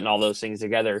start putting all those things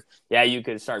together. Yeah, you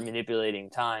could start manipulating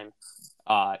time.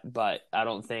 But I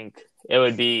don't think it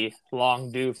would be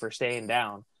long due for staying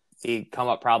down. He'd come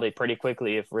up probably pretty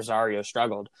quickly if Rosario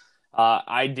struggled.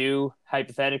 I do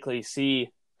hypothetically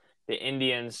see the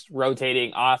Indians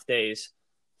rotating off days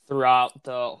throughout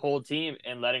the whole team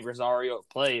and letting Rosario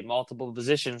play multiple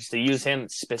positions to use him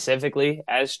specifically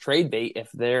as trade bait if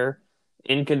they're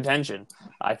in contention.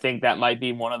 I think that might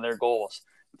be one of their goals.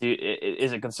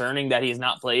 Is it concerning that he's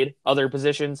not played other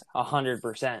positions?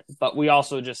 100%. But we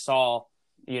also just saw,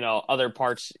 other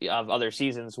parts of other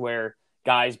seasons where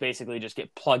guys basically just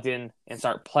get plugged in and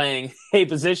start playing a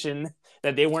position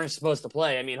that they weren't supposed to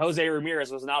play. I mean, Jose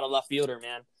Ramirez was not a left fielder,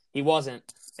 man. He wasn't.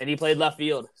 And he played left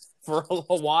field for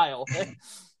a while.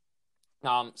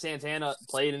 Santana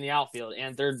played in the outfield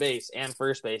and third base and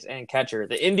first base and catcher.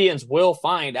 The Indians will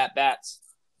find at-bats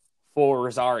for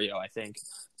Rosario, I think.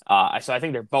 So I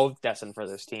think they're both destined for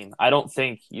this team. I don't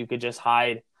think you could just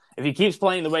hide. If he keeps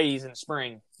playing the way he's in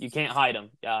spring, you can't hide him.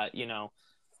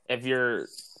 If you're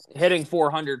hitting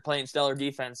 400, playing stellar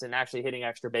defense, and actually hitting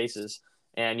extra bases,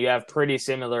 and you have pretty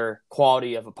similar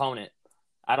quality of opponent,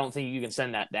 I don't think you can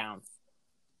send that down.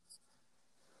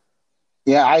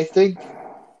 Yeah, I think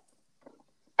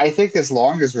as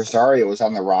long as Rosario was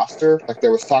on the roster, like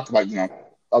there was talk about,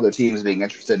 other teams being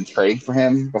interested in trading for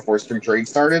him before spring training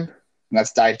started, and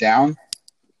that's died down.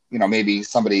 Maybe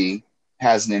somebody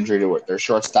has an injury to their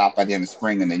shortstop by the end of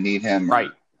spring and they need him.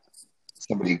 Right.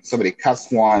 somebody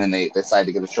cuts one and they decide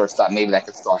to get a shortstop, maybe that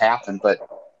could still happen. But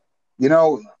you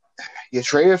know, you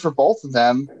traded for both of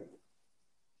them,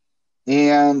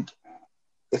 and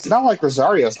it's not like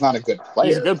Rosario's not a good He's a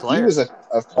player. good He player. was a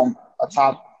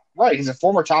top right. He's a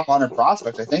former top 100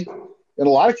 prospect. I think a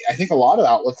lot of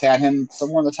outlets had him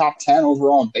somewhere in the top 10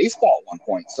 overall in baseball at one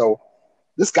point. So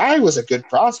this guy was a good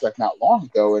prospect not long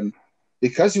ago, and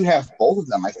because you have both of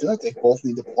them, I feel like they both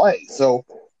need to play. So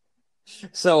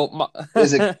So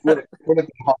is it would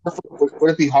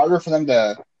it be harder for them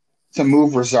to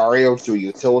move Rosario to a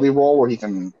utility role where he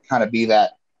can kind of be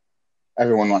that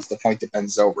everyone wants to point to Ben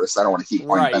Zobrist. I don't want to keep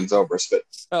pointing Ben right. Zobrist,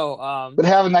 So but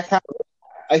having that kind of,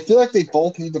 I feel like they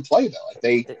both need to play though.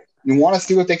 You want to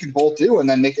see what they can both do and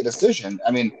then make a decision.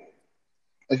 I mean,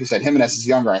 like you said, Jimenez is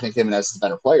younger. I think Jimenez is a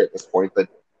better player at this point, but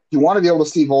you want to be able to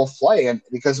see both play, and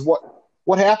because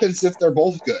what happens if they're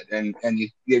both good and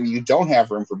you don't have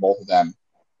room for both of them?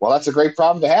 Well, that's a great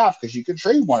problem to have because you could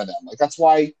trade one of them. Like that's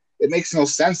why it makes no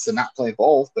sense to not play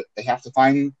both, but they have to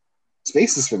find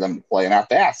spaces for them to play and at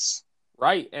bats.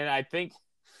 right, and I think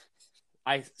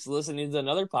I was listening to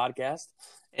another podcast,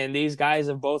 and these guys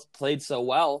have both played so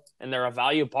well, and they're a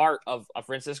value part of a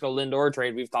Francisco Lindor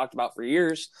trade we've talked about for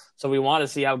years. So we want to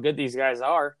see how good these guys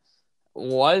are.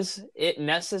 Was it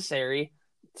necessary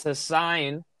to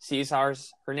sign Cesar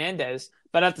Hernandez?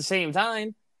 But at the same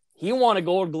time, he won a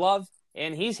Gold Glove,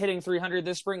 and he's hitting 300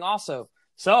 this spring also.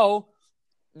 So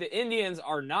the Indians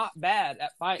are not bad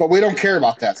at fighting. But we don't care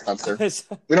about that, Spencer.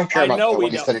 We don't care I about know we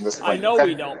what he's hitting this spring. I know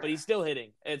we don't, but he's still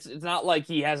hitting. It's not like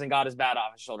he hasn't got his bat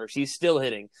off his shoulders. He's still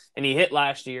hitting, and he hit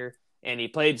last year, and he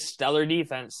played stellar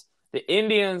defense. The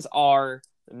Indians are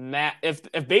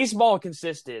if baseball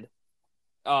consisted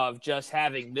of just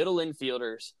having middle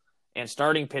infielders and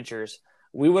starting pitchers,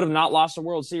 we would have not lost a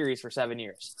World Series for 7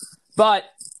 years. But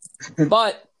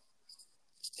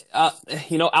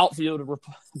outfield,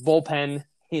 bullpen,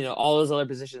 all those other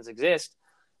positions exist.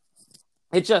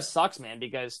 It just sucks, man,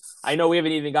 because I know we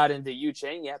haven't even got into Yu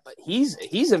Chang yet, but he's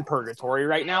in purgatory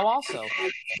right now also.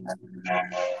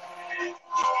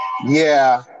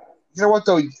 Yeah. You know what,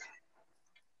 though?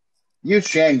 Yu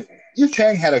Chang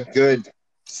had a good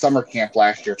summer camp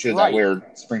last year, too, Right. that weird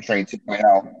spring training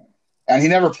 2.0. And he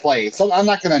never played. So I'm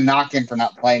not going to knock him for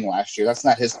not playing last year. That's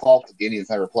not his fault that the Indians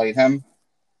never played him.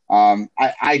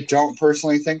 I don't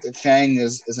personally think that Chang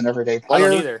is an everyday player. I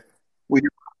don't either.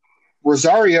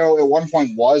 Rosario at one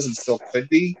point was and still could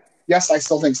be. Yes, I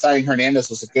still think signing Hernandez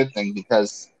was a good thing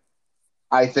because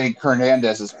I think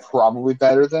Hernandez is probably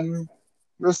better than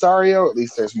Rosario. At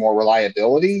least there's more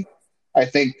reliability. I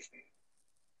think,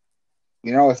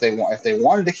 if they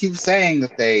wanted to keep saying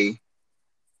that they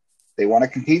want to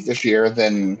compete this year,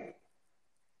 then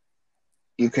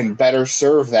you can better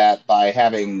serve that by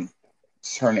having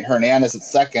Hernandez at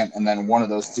second and then one of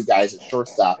those two guys at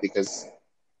shortstop because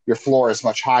your floor is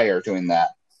much higher doing that.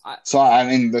 So, I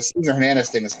mean, the Cesar Hernandez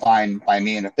thing is fine by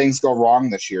me. And if things go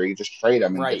wrong this year, you just trade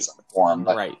him and get something for him.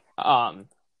 But right.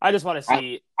 I just want to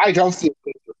see. I don't see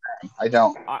it. I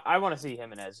don't. I want to see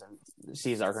Jimenez and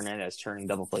Cesar Hernandez turning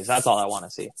double plays. That's all I want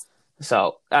to see.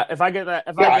 So if I get that,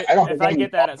 if I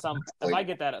get that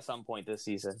at some point this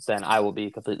season, then I will be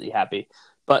completely happy.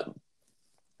 But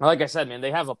like I said, man,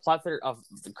 they have a plethora of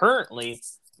currently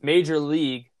major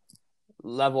league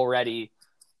level ready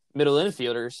middle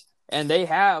infielders, and they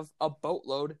have a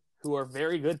boatload who are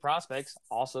very good prospects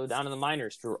also down in the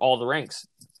minors through all the ranks.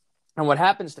 And what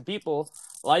happens to people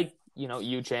like,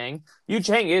 Yu Chang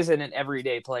isn't an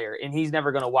everyday player, and he's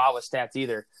never going to wow with stats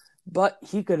either. But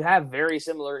he could have very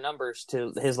similar numbers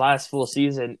to his last full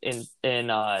season in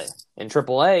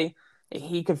AAA.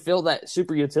 He could fill that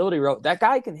super utility role. That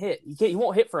guy can hit. He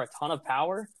won't hit for a ton of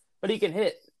power, but he can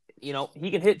hit. He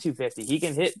can hit 250. He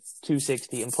can hit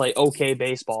 260 and play okay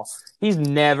baseball. He's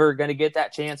never going to get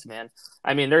that chance, man.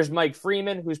 I mean, there's Mike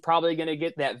Freeman, who's probably going to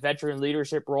get that veteran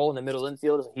leadership role in the middle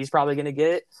infield. He's probably going to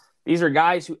get it. These are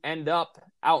guys who end up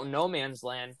out in no man's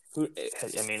land.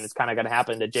 It's kind of going to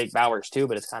happen to Jake Bauers too,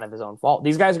 but it's kind of his own fault.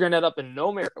 These guys are going to end up in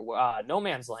no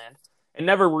man's land and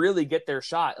never really get their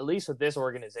shot, at least with this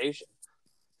organization.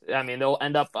 I mean, they'll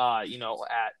end up,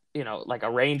 like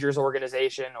a Rangers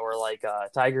organization or like a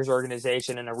Tigers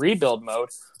organization in a rebuild mode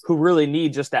who really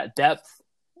need just that depth.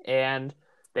 And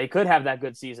they could have that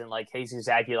good season like Jesus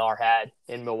Aguilar had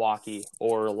in Milwaukee,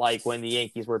 or like when the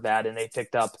Yankees were bad and they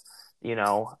picked up,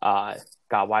 God,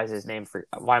 why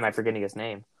am I forgetting his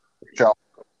name? Urshela.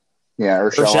 Yeah,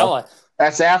 Urshela.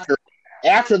 That's after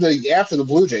the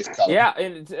Blue Jays cut him. Yeah,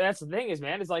 and that's the thing is,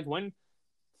 man, it's like when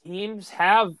teams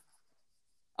have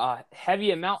a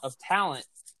heavy amount of talent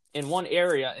in one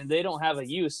area and they don't have a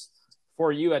use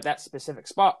for you at that specific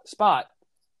spot,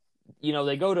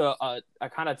 they go to a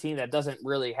kind of team that doesn't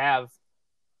really have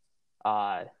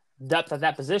depth at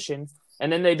that position,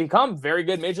 and then they become very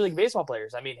good Major League Baseball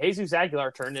players. I mean, Jesus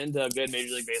Aguilar turned into a good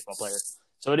Major League Baseball player.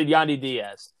 So did Yandy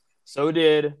Diaz. So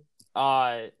did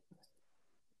Urshela.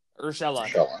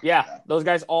 Yeah, those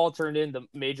guys all turned into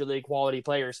Major League quality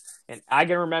players. And I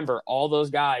can remember all those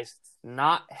guys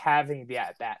not having the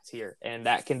at-bats here, and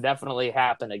that can definitely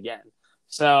happen again.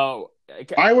 So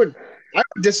I would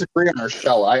disagree on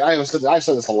Urshela. I've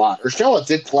said this a lot. Urshela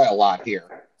did play a lot here.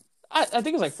 I think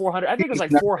it was like 400. I think it was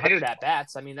like 400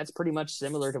 at-bats. I mean, that's pretty much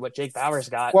similar to what Jake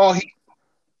Bauers got. Well,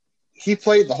 he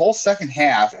played the whole second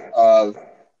half of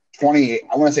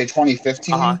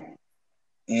 2015. Uh-huh.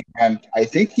 And I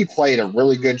think he played a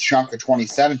really good chunk of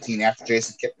 2017 after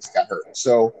Jason Kipnis got hurt.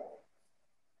 So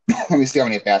let me see how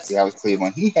many at-bats he had with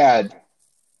Cleveland. He had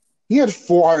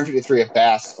 453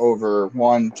 at-bats over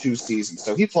 1-2 seasons.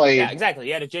 So he played... Yeah, exactly.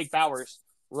 He had a Jake Bauers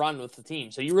run with the team.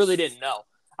 So you really didn't know.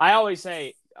 I always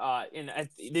say,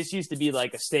 this used to be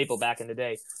like a staple back in the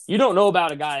day, you don't know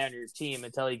about a guy on your team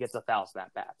until he gets 1,000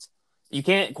 at-bats. You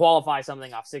can't qualify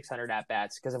something off 600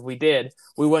 at-bats, because if we did,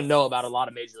 we wouldn't know about a lot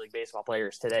of Major League Baseball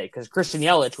players today, because Christian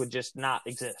Yelich would just not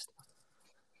exist.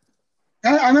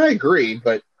 I mean, I agree,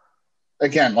 but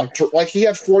again, like he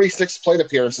had 46 plate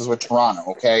appearances with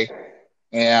Toronto, okay?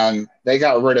 And they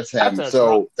got rid of him,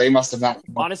 so they must have not...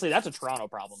 Honestly, that's a Toronto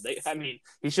problem.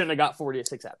 He shouldn't have got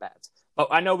 46 at-bats. But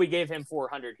I know we gave him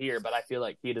 400 here, but I feel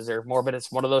like he deserved more. But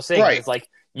it's one of those things. Right. It's like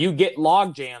you get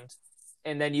log jammed,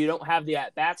 and then you don't have the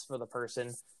at-bats for the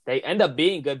person. They end up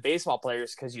being good baseball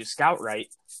players because you scout right,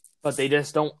 but they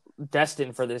just don't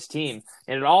destined for this team.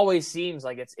 And it always seems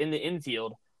like it's in the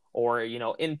infield or,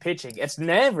 in pitching. It's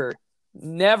never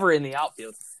in the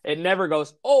outfield. It never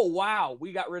goes, oh, wow,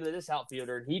 we got rid of this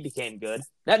outfielder and he became good.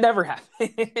 That never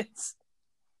happens.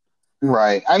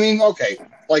 Right. I mean, okay,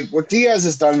 like what Diaz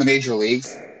has done in the major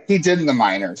leagues, he did in the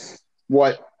minors.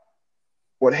 What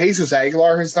Jesus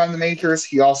Aguilar has done in the majors,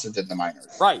 he also did in the minors.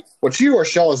 Right. What Gio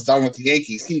Urshela has done with the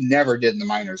Yankees, he never did in the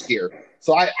minors here.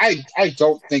 So I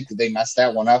don't think that they messed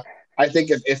that one up. I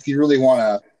think if you really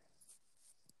want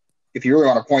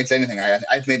to point to anything,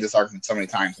 I've made this argument so many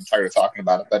times. I'm tired of talking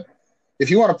about it, but if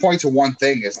you want to point to one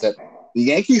thing, is that the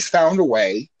Yankees found a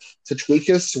way to tweak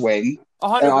his swing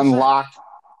 100%. and unlock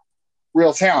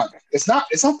real talent. It's not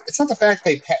the fact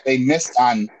they missed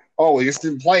on, oh, we just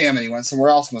didn't play him and he went somewhere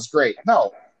else and was great.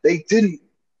 No, they didn't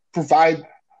provide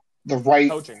the right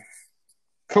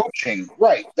coaching.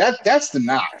 Right. That's the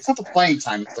knock. It's not the playing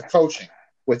time, it's the coaching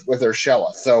with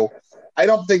Urshela. So I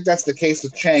don't think that's the case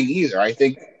with Chang either. I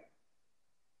think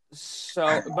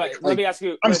so, but let me ask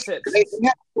you,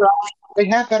 they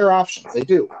have better options. They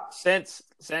do. Since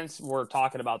we're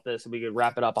talking about this, we could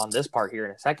wrap it up on this part here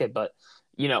in a second, but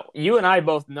you and I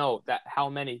both know that how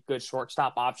many good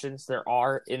shortstop options there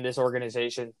are in this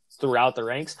organization throughout the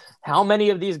ranks. How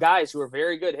many of these guys who are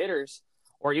very good hitters,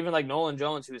 or even like Nolan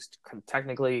Jones, who's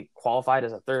technically qualified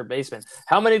as a third baseman,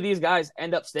 how many of these guys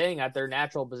end up staying at their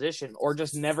natural position or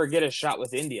just never get a shot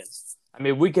with Indians? I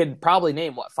mean, we could probably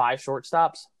name, 4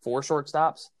 shortstops?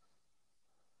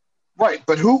 Right,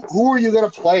 but who are you going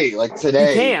to play like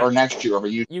today or next year over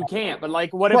you? You can't. But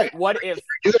like, what if you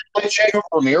going to play Diego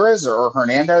Ramirez or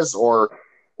Hernandez or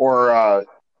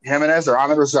Jimenez or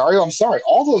Ahmed Rosario? I'm sorry,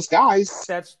 all those guys.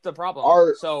 That's the problem.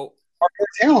 Are more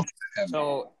talented than him.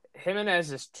 So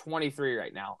Jimenez is 23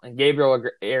 right now, and Gabriel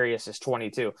Arias is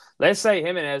 22. Let's say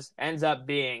Jimenez ends up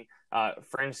being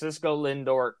Francisco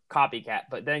Lindor copycat,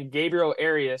 but then Gabriel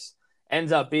Arias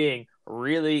ends up being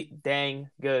really dang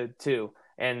good too.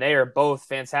 And they are both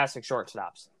fantastic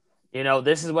shortstops.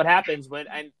 This is what happens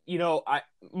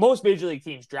most major league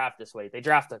teams draft this way. They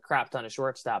draft a crap ton of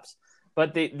shortstops,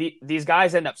 but these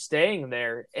guys end up staying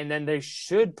there, and then they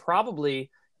should probably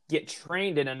get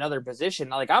trained in another position.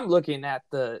 Like, I'm looking at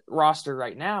the roster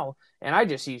right now, and I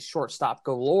just see shortstop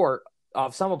galore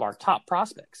of some of our top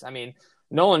prospects. I mean,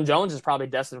 Nolan Jones is probably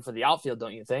destined for the outfield,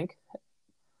 don't you think?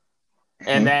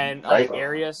 And then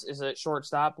Arias is a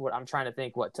shortstop. What I'm trying to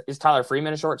think, is Tyler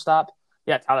Freeman a shortstop?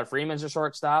 Yeah, Tyler Freeman's a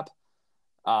shortstop.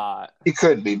 He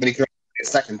could be, but he could be a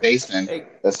second baseman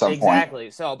at some point.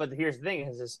 Exactly. So, but here's the thing: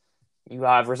 is you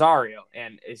have Rosario,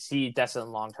 and is he destined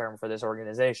long term for this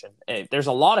organization? And there's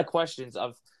a lot of questions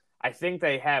of. I think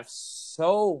they have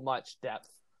so much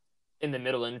depth in the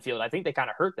middle infield. I think they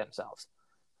kind of hurt themselves.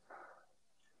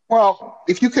 Well,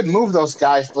 if you could move those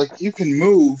guys, like you can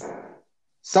move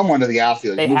someone to the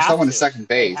outfield. You move someone to second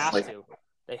base.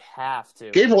 They have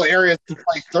to. Gabriel Arias can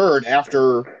play third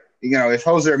after, if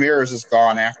Jose Ramirez is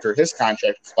gone after his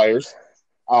contract expires.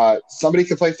 Somebody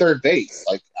could play third base.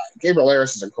 Like, Gabriel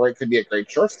Harris could be a great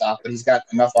shortstop, but he's got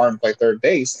enough arm to play third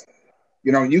base.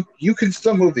 You can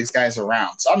still move these guys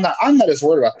around. So I'm not as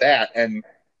worried about that. And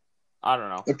I don't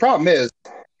know. The problem is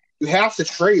you have to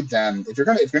trade them if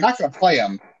you're not going to play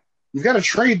them. You've got to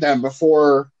trade them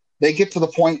before they get to the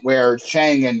point where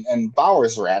Chang and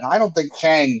Bowers are at. And I don't think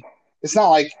Chang. It's not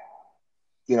like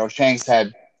Chang's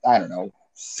had, I don't know,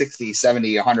 60,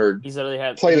 70, 100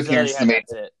 plate appearances.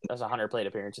 That's it. That's 100 plate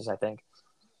appearances, I think.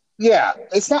 Yeah,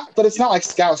 it's not like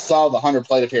scouts saw the 100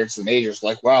 plate appearances in the majors.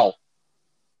 Like, well,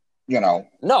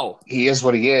 no, he is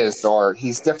what he is, or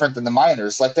he's different than the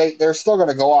minors. Like they're still going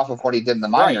to go off of what he did in the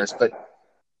minors, right.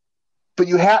 but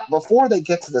you have before they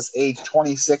get to this age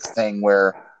 26 thing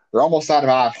where they're almost out of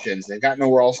options, they've got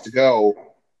nowhere else to go,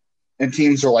 and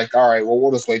teams are like, all right, well,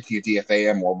 we'll just wait till you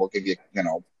DFA him, or we'll give you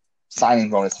signing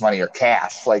bonus money or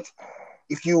cash. Like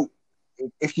if you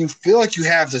feel like you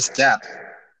have this depth,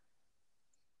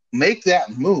 make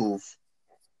that move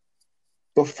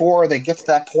before they get to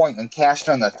that point and cash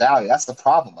in on that value. That's the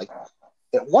problem. Like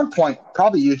at one point,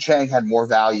 probably Yu Chang had more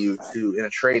value in a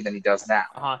trade than he does now.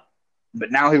 Uh-huh. But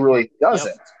now he really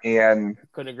doesn't. Yep. And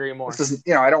couldn't agree more. This is,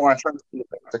 I don't want to turn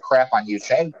the crap on Yu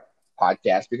Chang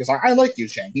podcast because I like Yu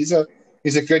Chang. He's a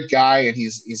good guy and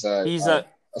he's a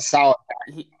solid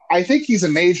guy. I think he's a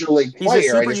major league player.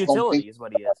 He's a super utility is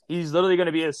what he is. He's literally going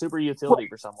to be a super utility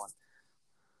for someone.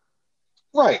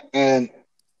 Right. And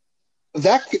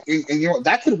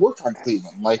that could work on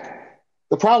Cleveland. Like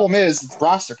the problem is it's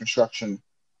roster construction,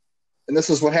 and this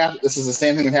is what happened. This is the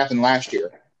same thing that happened last year.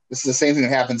 This is the same thing that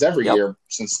happens every year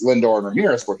since Lindor and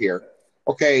Ramirez were here.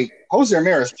 Okay, Jose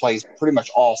Ramirez plays pretty much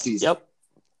all season. Yep.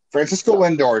 Francisco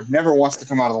Lindor never wants to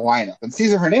come out of the lineup, and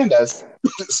Cesar Hernandez,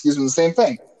 the same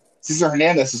thing. Cesar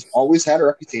Hernandez has always had a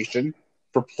reputation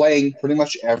for playing pretty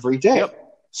much every day.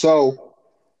 Yep. So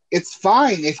it's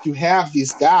fine if you have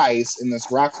these guys in this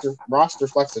roster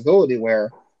flexibility where,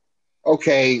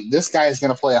 okay, this guy is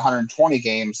going to play 120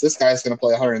 games, this guy is going to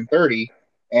play 130,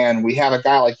 and we have a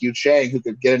guy like Yu Chang who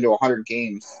could get into 100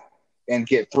 games and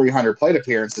get 300 plate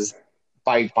appearances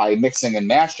by mixing and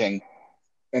matching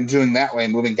and doing that way,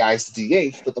 moving guys to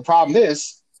DH. But the problem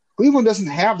is Cleveland doesn't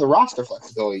have the roster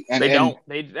flexibility. And, they don't.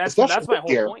 That's my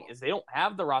whole point is they don't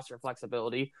have the roster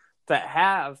flexibility to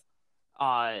have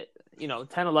 10,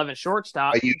 11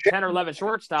 shortstops, 10 or 11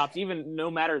 shortstops, even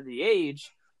no matter the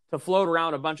age, to float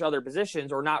around a bunch of other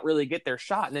positions or not really get their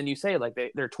shot. And then you say like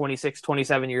they're 26,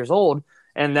 27 years old,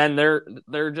 and then they're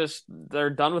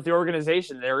done with the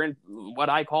organization. They're in what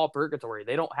I call purgatory.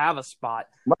 They don't have a spot,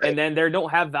 right. And then they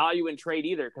don't have value in trade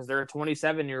either because they're a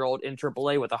 27-year-old in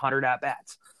AAA with 100 at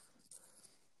bats.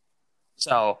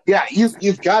 So yeah,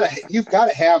 you've got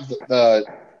to have the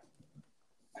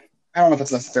I don't know if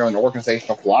it's necessarily an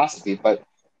organizational philosophy, but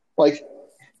like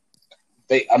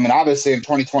obviously in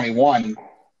 2021,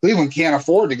 Cleveland can't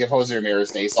afford to give Jose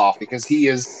Ramirez days off because he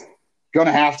is going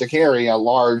to have to carry a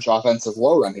large offensive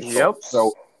load on his shoulders.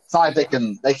 So it's not like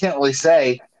they can't really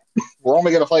say we're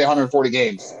only going to play 140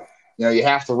 games. You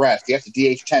have to rest. You have to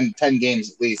DH 10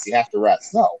 games at least. You have to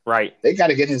rest. No, right? They got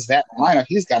to get his bat lineup.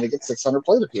 He's got to get 600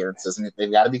 plate appearances, and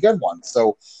they've got to be good ones.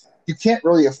 So you can't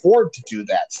really afford to do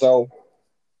that. So.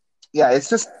 Yeah, it's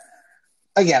just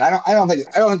again. I don't think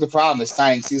the problem is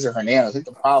signing Cesar Hernandez. I think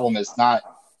the problem is not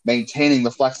maintaining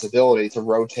the flexibility to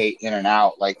rotate in and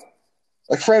out. Like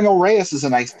Franmil Reyes is a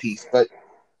nice piece, but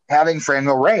having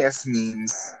Franmil Reyes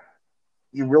means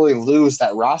you really lose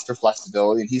that roster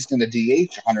flexibility, and he's going to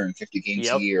DH 150 games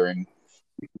a year and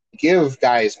give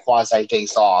guys quasi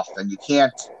days off, and you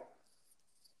can't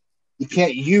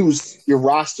use your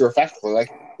roster effectively.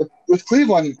 Like with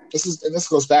Cleveland, this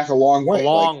goes back a long way.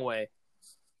 Way.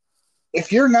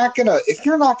 If you're not gonna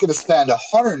spend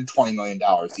 $120 million,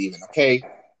 even okay,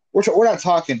 we're not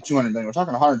talking $200 million. We're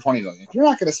talking $120 million. If you're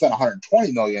not gonna spend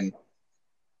 $120 million,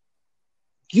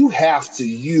 you have to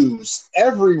use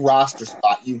every roster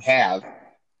spot you have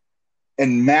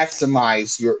and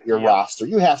maximize your roster.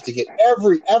 You have to get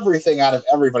everything out of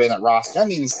everybody in that roster. That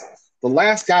means the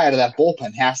last guy out of that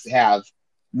bullpen has to have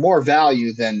more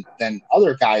value than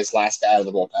other guys' last guy out of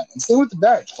the bullpen. And same with the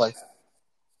bench. Like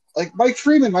Mike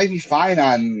Freeman might be fine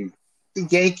on the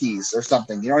Yankees or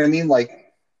something. You know what I mean?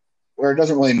 Like where it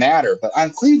doesn't really matter. But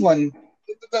on Cleveland,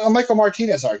 the Michael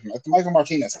Martinez argument, like the Michael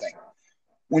Martinez thing.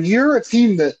 When you're a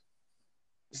team that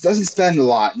doesn't spend a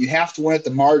lot, you have to win at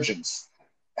the margins.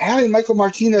 Having Michael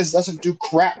Martinez doesn't do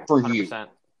crap for 100%.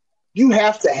 You. You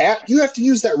have to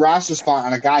use that roster spot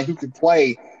on a guy who could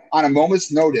play on a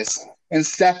moment's notice and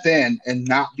step in and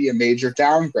not be a major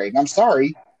downgrade. And I'm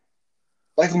sorry,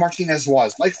 Michael Martinez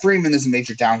was. Mike Freeman is a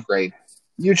major downgrade.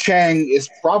 Yu Chang is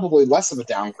probably less of a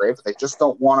downgrade, but they just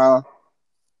don't want to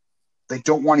they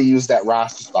don't want to use that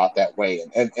roster spot that way.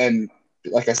 And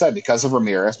like I said, because of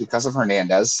Ramirez, because of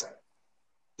Hernandez,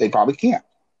 they probably can't.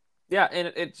 Yeah,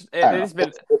 and it's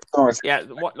been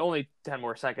only 10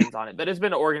 more seconds on it, but it's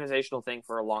been an organizational thing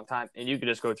for a long time, and you can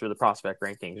just go through the prospect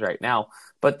rankings right now.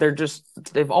 But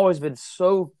they've always been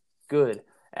so good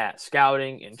at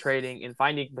scouting and trading and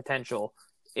finding potential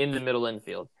in the middle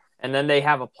infield, and then they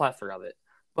have a plethora of it.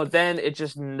 But then it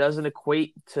just doesn't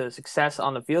equate to success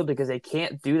on the field because they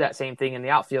can't do that same thing in the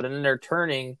outfield, and then they're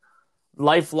turning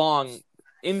lifelong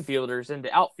infielders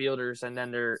into outfielders, and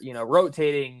then they're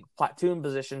rotating platoon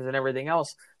positions and everything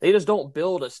else. They just don't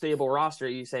build a stable roster.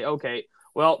 You say, okay,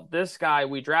 well, this guy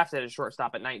we drafted as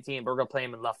shortstop at 19, but we're gonna play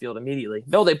him in left field immediately.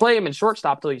 No, they play him in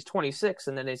shortstop till he's 26,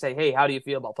 and then they say, hey, how do you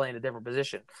feel about playing a different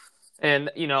position? And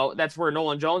that's where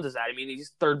Nolan Jones is at. I mean,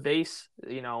 he's third base,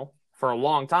 for a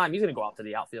long time. He's gonna go out to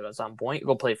the outfield at some point,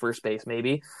 go play first base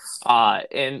maybe.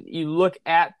 And you look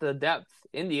at the depth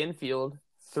in the infield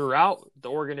throughout the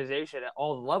organization at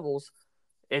all the levels,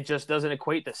 it just doesn't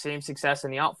equate the same success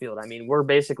in the outfield. I mean, we're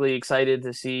basically excited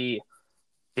to see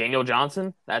Daniel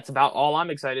Johnson. That's about all I'm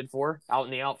excited for out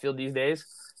in the outfield these days.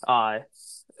 Down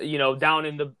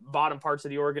in the bottom parts of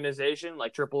the organization,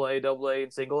 like AAA, AA,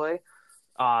 and Single A,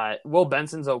 Will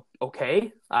Benson's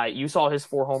okay. You saw his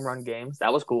 4 home run games.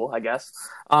 That was cool, I guess.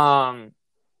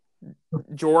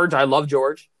 George, I love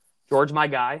George. George, my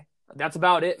guy. That's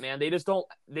about it, man. They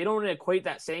don't equate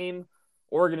that same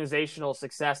organizational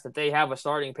success that they have with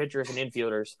starting pitchers and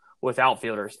infielders with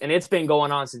outfielders. And it's been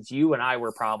going on since you and I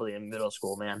were probably in middle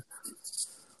school, man.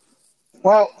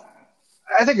 Well,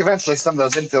 I think eventually some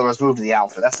of those infielders move to the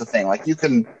outfield. That's the thing. Like you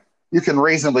can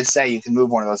reasonably say you can move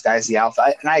one of those guys to the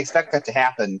outfield, and I expect that to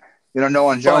happen.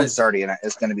 Nolan Jones is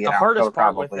going to be an outfielder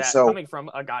probably. With that, coming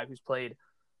from a guy who's played.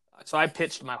 So I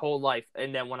pitched my whole life,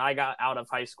 and then when I got out of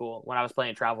high school, when I was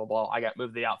playing travel ball, I got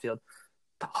moved to the outfield.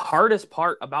 The hardest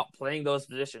part about playing those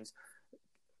positions,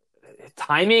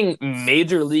 timing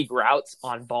major league routes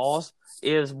on balls,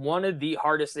 is one of the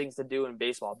hardest things to do in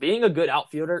baseball. Being a good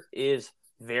outfielder is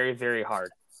very, very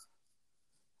hard.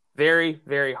 Very,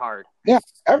 very hard. Yeah,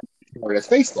 it's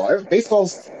baseball. Baseball.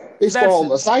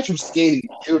 Aside from skating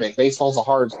and shooting, baseball's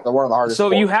one of the hardest.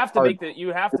 So you have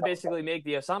to basically make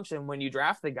the assumption when you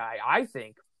draft the guy. I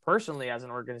think personally, as an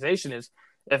organization, is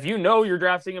if you're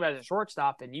drafting him as a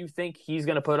shortstop and you think he's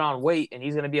going to put on weight and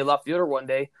he's going to be a left fielder one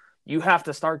day, you have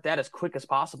to start that as quick as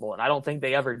possible. And I don't think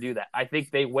they ever do that. I think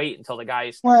they wait until the guy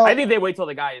is. I think they wait till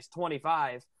the guy is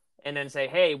 25 and then say,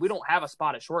 "Hey, we don't have a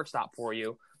spot at shortstop for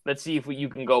you. Let's see if you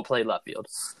can go play left field."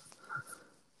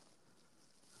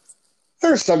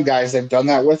 There's some guys they've done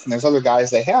that with, and there's other guys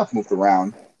they have moved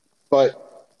around.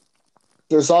 But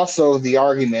there's also the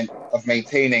argument of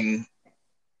maintaining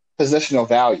positional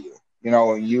value.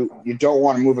 You don't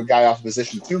want to move a guy off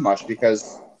position too much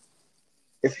because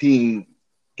if he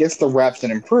gets the reps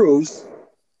and improves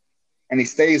and he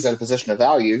stays at a position of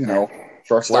value,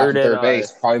 shortstop and third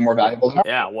base, probably more valuable.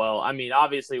 Yeah, well, I mean,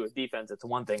 obviously with defense, it's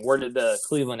one thing. Where did the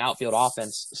Cleveland outfield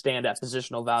offense stand at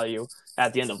positional value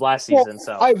at the end of last season?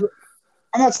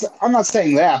 I'm not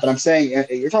saying that, but I'm saying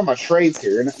you're talking about trades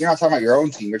here. You're not talking about your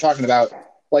own team. You're talking about,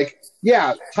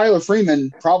 Tyler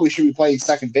Freeman probably should be playing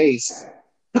second base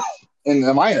in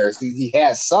the minors. He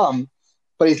has some,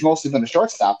 but he's mostly been a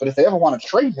shortstop. But if they ever want to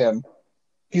trade him,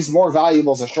 he's more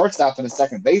valuable as a shortstop than a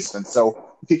second baseman.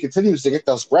 So if he continues to get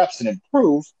those reps and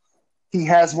improve, he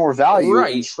has more value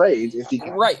in trade. If he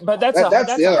can. Right, but that's a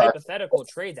hypothetical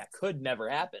trade that could never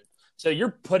happen. So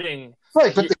you're putting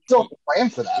right, but they still have to plan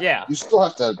for that. Yeah, you still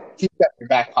have to keep that in your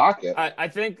back pocket. I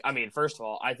think. First of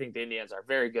all, I think the Indians are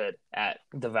very good at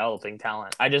developing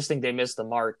talent. I just think they missed the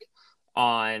mark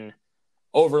on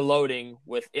overloading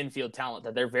with infield talent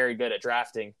that they're very good at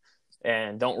drafting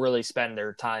and don't really spend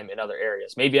their time in other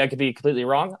areas. Maybe I could be completely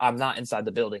wrong. I'm not inside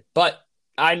the building, but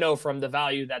I know from the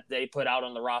value that they put out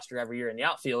on the roster every year in the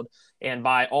outfield and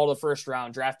by all the first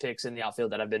round draft picks in the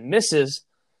outfield that have been misses,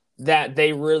 that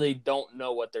they really don't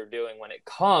know what they're doing when it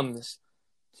comes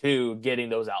to getting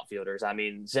those outfielders. I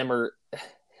mean, Zimmer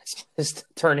is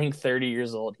turning 30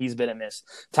 years old. He's been a miss.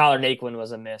 Tyler Naquin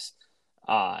was a miss.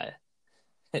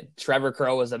 Trevor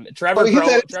Crow was a miss. Trevor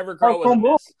Crow was a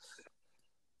miss.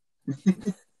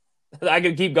 I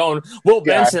could keep going. Will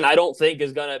Benson, I don't think,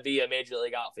 is going to be a major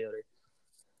league outfielder.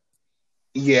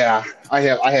 Yeah, I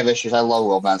have issues. I love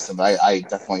Will Benson, but I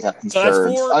definitely have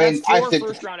concerns. So that's four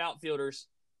first-round outfielders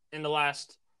in the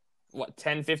last,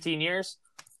 10, 15 years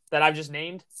that I've just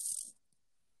named?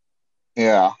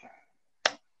 Yeah.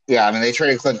 Yeah, I mean, they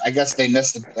traded Clint. I guess they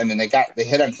missed it. I mean, they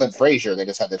hit on Clint Frazier. They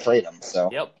just had to trade him. So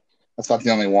yep. That's not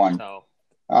the only one. So.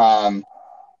 Yeah.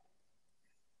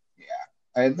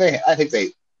 I think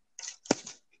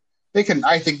they can.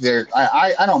 I think they're.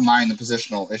 I don't mind the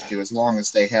positional issue as long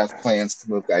as they have plans to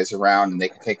move guys around and they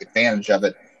can take advantage of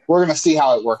it. We're going to see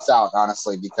how it works out,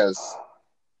 honestly, because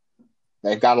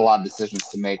they've got a lot of decisions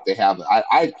to make. They have.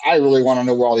 I really want to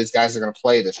know where all these guys are going to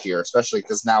play this year, especially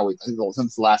because now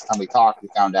since the last time we talked, we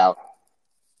found out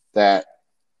that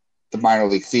the minor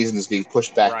league season is being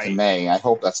pushed back to May. I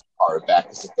hope that's far back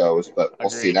as it goes, but we'll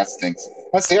see. That stinks.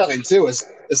 That's the other thing too is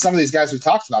some of these guys we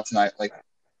talked about tonight, like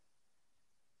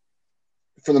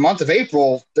for the month of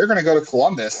April, they're going to go to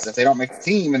Columbus if they don't make the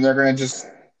team, and they're going to just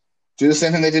do the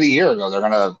same thing they did a year ago. They're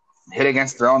going to hit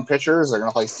against their own pitchers. They're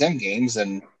going to play sim games,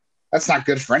 and that's not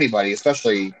good for anybody,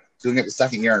 especially doing it the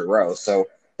second year in a row. So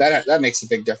that makes a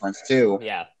big difference too.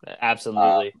 Yeah,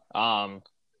 absolutely.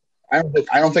 I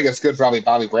don't think it's good for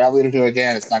Bobby Bradley to do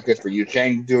again. It's not good for Yu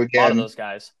Chang to do again. A lot of those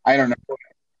guys. I don't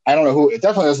know who. It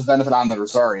definitely doesn't benefit on the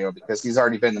Rosario because he's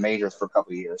already been in the majors for a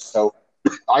couple of years. So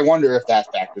I wonder if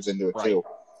that factors into it too.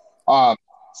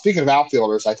 Speaking of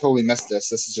outfielders, I totally missed this.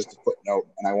 This is just a footnote,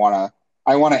 and I want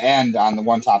to end on the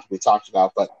one topic we talked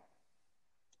about. But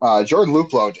Jordan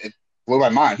Luplow, it blew my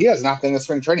mind. He has not been in the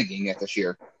spring training game yet this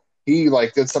year. He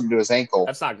did something to his ankle.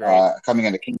 That's not great. Coming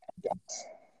into King.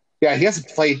 Yeah, he hasn't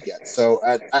played yet, so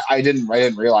I didn't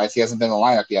realize he hasn't been in the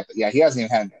lineup yet. But yeah, he hasn't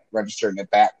even had registered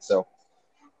it back. So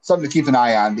something to keep an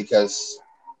eye on because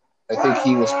I think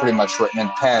he was pretty much written in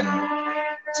pen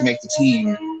to make the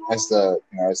team as the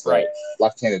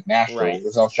left-handed national. Right.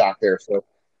 There's no shock there. So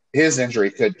his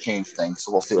injury could change things.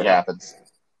 So we'll see what happens.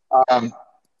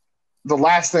 The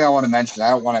last thing I want to mention,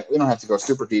 we don't have to go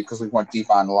super deep because we went deep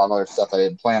on a lot of other stuff I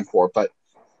didn't plan for. But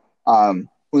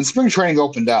when spring training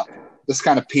opened up, this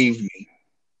kind of peeved me.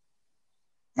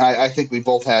 I think we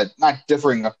both had not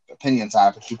differing opinions on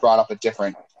it, but you brought up a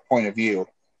different point of view.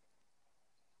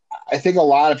 I think a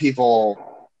lot of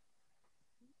people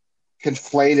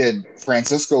conflated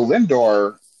Francisco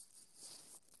Lindor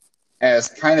as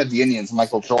kind of the Indians'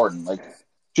 Michael Jordan. Like,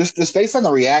 just based on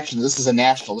the reaction, this is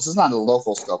not a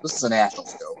local scope. This is a national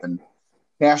scope. And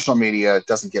national media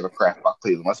doesn't give a crap about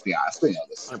Cleveland. Let's be honest. We know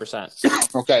this.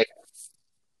 100%. Okay.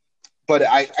 But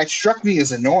it struck me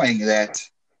as annoying that,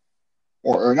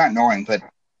 or not annoying, but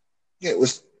it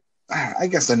was, I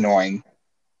guess, annoying.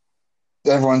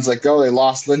 Everyone's like, oh, they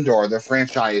lost Lindor. Their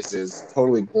franchise is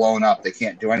totally blown up. They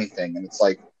can't do anything. And it's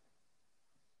like,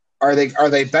 are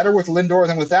they better with Lindor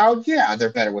than without? Yeah,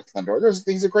 they're better with Lindor.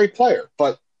 He's a great player,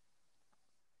 but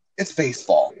it's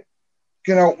baseball.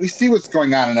 We see what's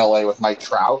going on in LA with Mike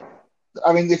Trout.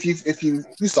 I mean, if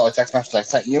you saw a text message I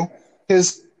sent you,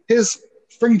 his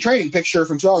spring training picture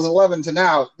from 2011 to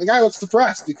now, the guy looks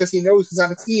depressed because he knows he's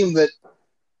on a team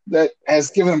that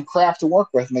has given him crap to work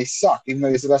with, and they suck, even though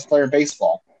he's the best player in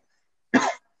baseball.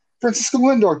 Francisco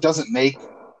Lindor doesn't make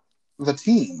the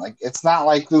team. Like, it's not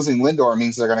like losing Lindor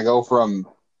means they're going to go from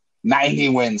 90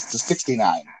 wins to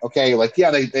 69. Okay, like,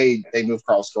 yeah, they moved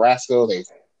Carlos Carrasco, they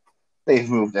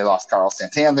lost Carlos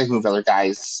Santana, they've moved other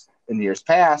guys in the years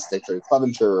past. They traded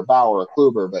Clevenger or Bauer or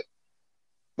Kluber, but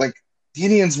like, the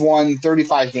Indians won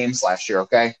 35 games last year.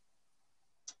 Okay,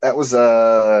 that was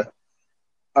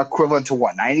equivalent to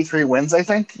 93 wins, I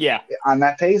think. Yeah, on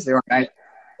that pace, they were 90.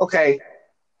 Okay,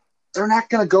 they're not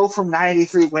going to go from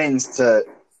 93 wins to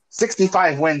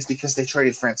 65 wins because they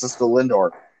traded Francisco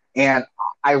Lindor. And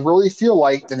I really feel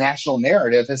like the national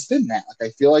narrative has been that. Like,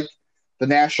 I feel like the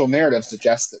national narrative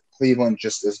suggests that Cleveland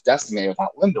just is decimated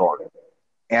without Lindor.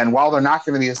 And while they're not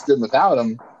going to be as good without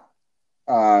him,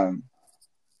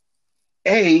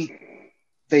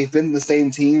 they've been the same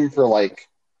team for like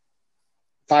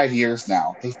 5 years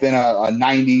now. They've been a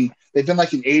 90. They've been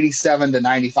like an 87 to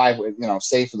 95.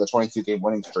 Save for the 22 game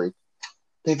winning streak.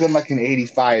 They've been like an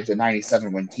 85 to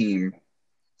 97 win team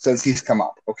since he's come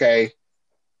up. Okay,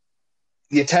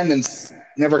 the attendance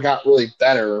never got really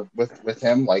better with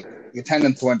him. Like, the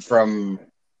attendance went from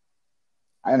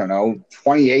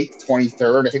 28th,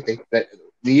 23rd. I think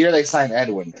the year they signed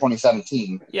Edwin,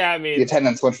 2017. Yeah, I mean, the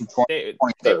attendance went from 23rd.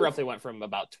 They roughly went from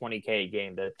about 20K a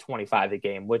game to 25 a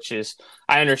game, which is,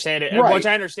 I understand it, right. Which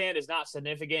I understand is not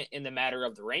significant in the matter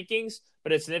of the rankings,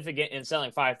 but it's significant in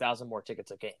selling 5,000 more tickets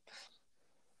a game.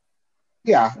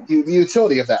 Yeah, the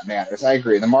utility of that matters. I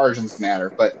agree. The margins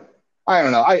matter, but I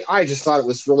don't know. I just thought it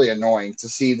was really annoying to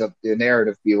see the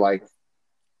narrative be like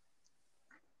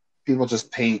people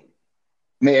just paint.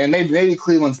 And maybe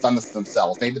Cleveland's done this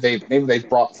themselves. Maybe they've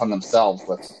brought this on themselves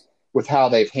with how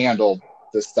they've handled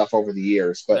this stuff over the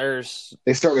years. But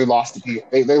they certainly lost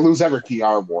they lose every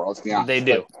PR war. Let's be honest. They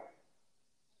do. But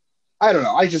I don't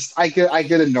know. I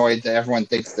get annoyed that everyone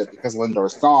thinks that because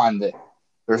Lindor's gone that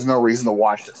there's no reason to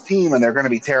watch this team, and they're going to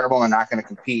be terrible and not going to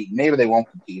compete. Maybe they won't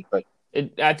compete, but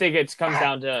I think it comes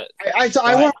down to. I just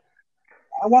want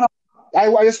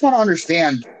to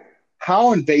understand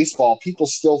how in baseball people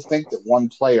still think that one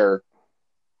player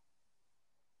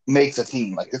makes a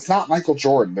team. Like, it's not Michael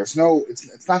Jordan. It's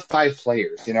not 5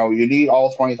 players. You know, you need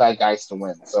all 25 guys to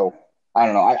win. So I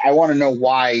don't know. I want to know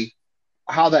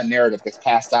how that narrative gets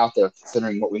passed out there,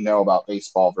 considering what we know about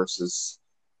baseball versus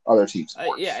other teams.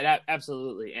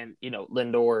 Absolutely. And, you know,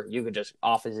 Lindor, you could just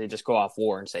obviously just go off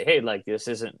WAR and say, hey, like, this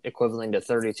isn't equivalent to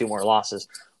 32 more losses.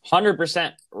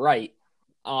 100% right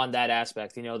on that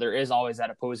aspect. You know, there is always that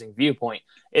opposing viewpoint.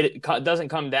 It doesn't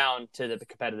come down to the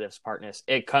competitive smartness.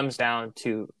 It comes down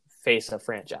to face a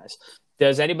franchise.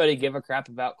 Does anybody give a crap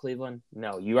about Cleveland?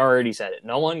 No, you already said it.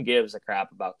 No one gives a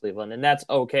crap about Cleveland, and that's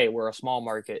okay. We're a small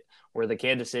market. We're the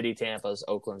Kansas City, Tampa's,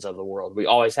 Oakland's of the world. We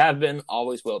always have been,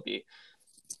 always will be.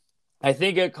 I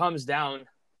think it comes down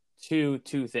to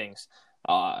 2 things.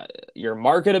 Your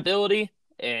marketability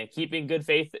and keeping good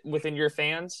faith within your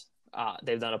fans.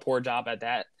 They've done a poor job at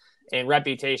that. And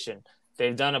reputation.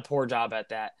 They've done a poor job at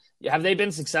that. Have they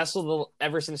been successful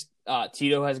ever since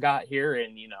Tito has got here?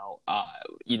 And,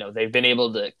 they've been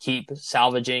able to keep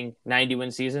salvaging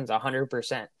 90-win seasons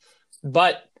 100%.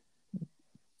 But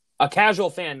a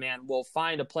casual fan, man, will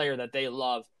find a player that they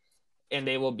love, and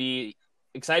they will be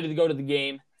excited to go to the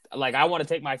game. Like, I want to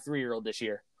take my 3-year-old this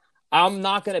year. I'm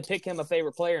not going to pick him a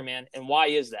favorite player, man. And why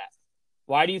is that?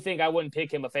 Why do you think I wouldn't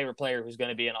pick him a favorite player who's going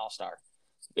to be an all-star?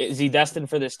 Is he destined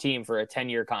for this team for a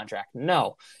 10-year contract?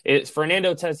 No.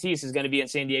 Fernando Tatis is going to be in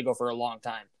San Diego for a long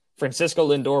time. Francisco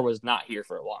Lindor was not here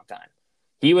for a long time.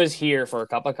 He was here for a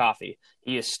cup of coffee.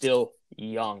 He is still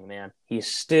young, man. He's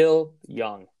still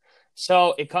young.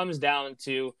 So it comes down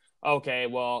to, okay,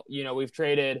 well, we've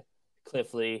traded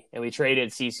Cliff Lee, and we traded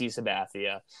CC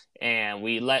Sabathia, and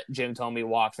we let Jim Thome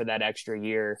walk for that extra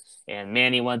year, and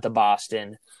Manny went to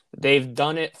Boston. They've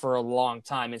done it for a long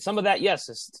time, and some of that, yes,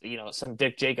 is some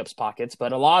Dick Jacobs pockets,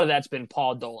 but a lot of that's been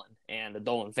Paul Dolan and the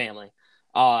Dolan family.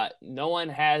 No one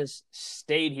has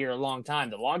stayed here a long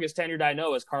time. The longest tenured I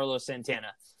know is Carlos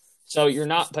Santana. So you're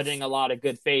not putting a lot of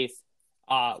good faith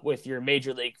with your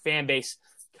major league fan base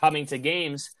coming to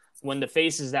games when the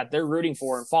faces that they're rooting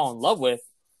for and fall in love with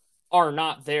are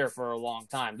not there for a long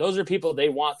time. Those are people they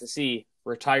want to see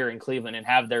retire in Cleveland and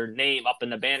have their name up in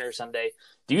the banner someday.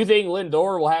 Do you think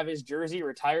Lindor will have his jersey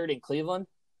retired in Cleveland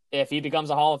if he becomes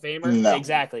a Hall of Famer? No.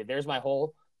 Exactly. There's my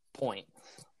whole point.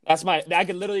 I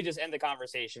could literally just end the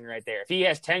conversation right there. If he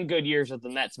has 10 good years with the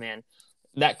Mets, man,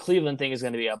 that Cleveland thing is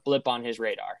going to be a blip on his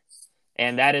radar.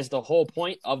 And that is the whole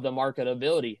point of the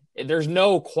marketability. There's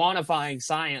no quantifying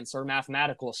science or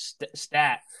mathematical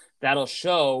stat that'll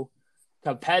show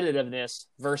competitiveness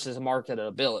versus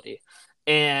marketability.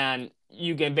 And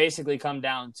you can basically come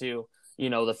down to,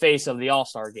 the face of the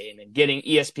All-Star game and getting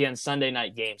ESPN Sunday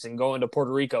night games and going to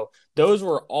Puerto Rico. Those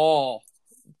were all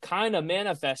kind of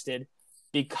manifested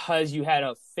because you had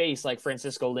a face like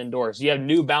Francisco Lindor. You have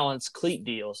New Balance cleat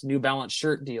deals, New Balance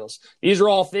shirt deals. These are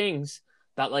all things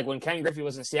that, like, when Ken Griffey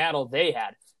was in Seattle, they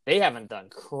haven't done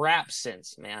crap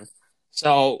since, man.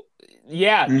 So,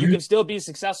 yeah, you can still be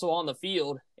successful on the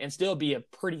field and still be a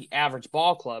pretty average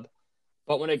ball club.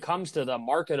 But when it comes to the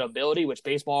marketability, which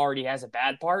baseball already has a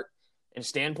bad part and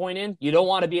standpoint in, you don't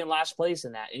want to be in last place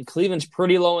in that. And Cleveland's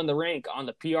pretty low in the rank on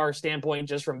the PR standpoint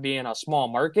just from being a small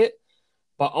market.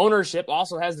 But ownership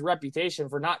also has the reputation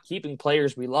for not keeping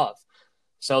players we love.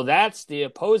 So that's the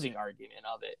opposing argument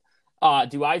of it.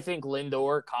 Do I think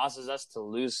Lindor causes us to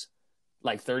lose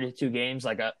like 32 games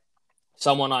like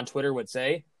someone on Twitter would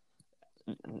say?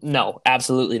 No,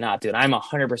 absolutely not, dude. I'm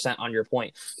 100% on your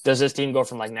point. Does this team go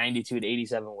from like 92 to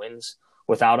 87 wins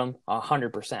without him?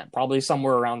 100%. Probably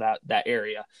somewhere around that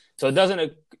area. So it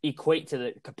doesn't equate to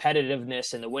the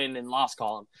competitiveness in the win and loss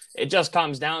column. It just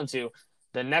comes down to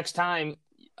the next time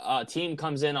a team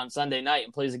comes in on Sunday night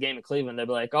and plays a game in Cleveland, they'll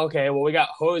be like, okay, well, we got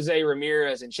Jose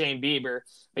Ramirez and Shane Bieber.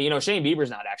 But, Shane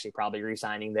Bieber's not actually probably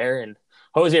re-signing there. And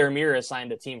Jose Ramirez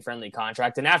signed a team-friendly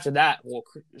contract. And after that, well,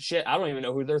 shit, I don't even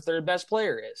know who their third best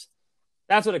player is.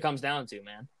 That's what it comes down to,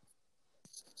 man.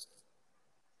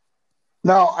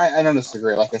 No, I don't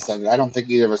disagree. Like I said, I don't think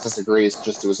either of us disagree. It's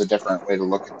just it was a different way to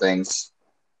look at things.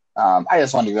 I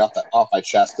just wanted to get off my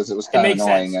chest because it was kind of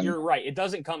annoying. Sense. You're right. It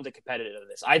doesn't come to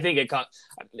competitiveness. I think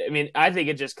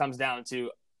it just comes down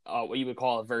to what you would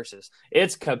call a versus.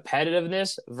 It's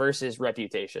competitiveness versus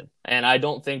reputation. And I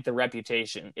don't think the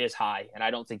reputation is high. And I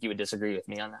don't think you would disagree with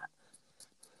me on that.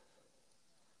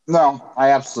 No,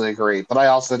 I absolutely agree. But I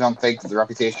also don't think the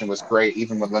reputation was great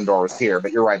even when Lindor was here.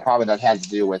 But you're right. Probably that had to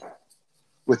do with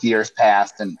years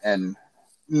past and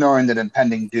knowing that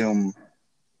impending doom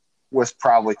was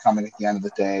probably coming at the end of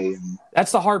the day. And,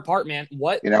 that's the hard part, man.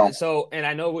 What? you know, So, and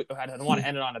I know I don't want to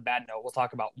end it on a bad note. We'll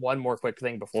talk about one more quick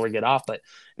thing before we get off. But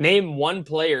name one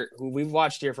player who we've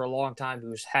watched here for a long time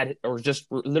who's had or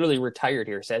just literally retired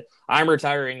here. Said, "I'm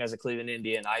retiring as a Cleveland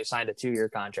Indian. I signed a 2-year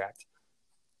contract."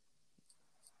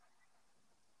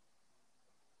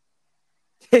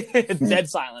 Dead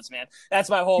silence, man. That's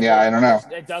my whole. Yeah, point. I don't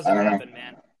know. It doesn't happen,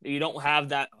 man. You don't have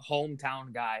that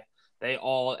hometown guy. They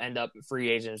all end up free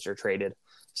agents or traded.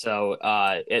 So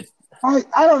I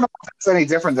don't know if it's any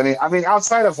different than I mean,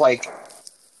 outside of like,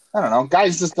 I don't know,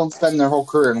 guys just don't spend their whole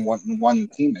career in one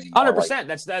team anymore.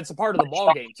 100%. That's a part of the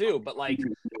ball game too. But like,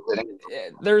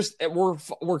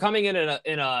 we're coming in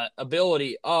a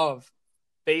ability of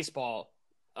baseball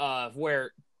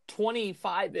where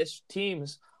 25-ish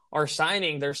teams are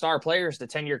signing their star players to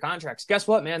 10-year contracts. Guess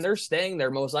what, man? They're staying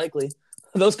there most likely.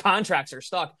 Those contracts are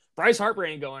stuck. Bryce Harper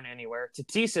ain't going anywhere.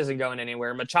 Tatis isn't going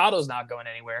anywhere. Machado's not going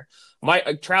anywhere.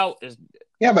 Mike Trout is.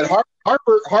 Yeah, but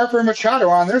Harper and Machado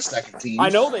are on their second team. I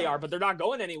know they are, but they're not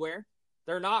going anywhere.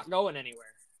 They're not going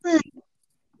anywhere. I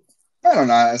don't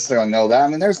necessarily know that. I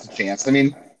mean, there's the chance. I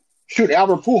mean, shoot,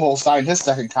 Albert Pujols signed his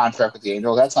second contract with the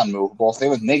Angels. That's unmovable. Same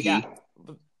with Miggy. Yeah.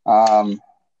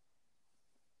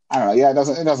 I don't know. Yeah, it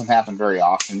doesn't happen very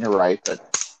often. You're right, but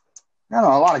I don't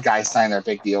know. A lot of guys sign their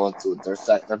big deal to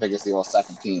their biggest deal with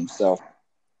second team. So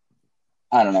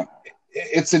I don't know.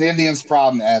 It's an Indians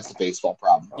problem and it's a baseball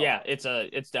problem. Yeah, it's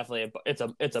definitely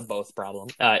a both problem.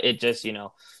 It just you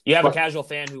have a casual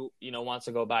fan who wants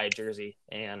to go buy a jersey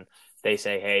and they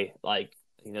say, hey, like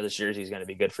this jersey is going to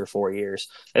be good for 4 years.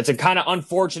 It's a kind of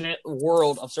unfortunate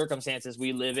world of circumstances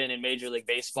we live in Major League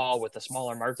Baseball with the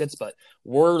smaller markets, but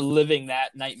we're living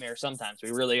that nightmare sometimes.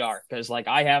 We really are. Because, like,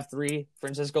 I have 3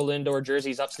 Francisco Lindor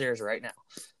jerseys upstairs right now.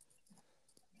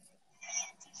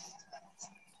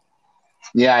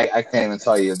 Yeah, I can't even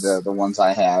tell you the ones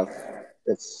I have.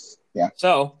 It's, yeah.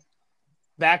 So,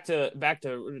 back to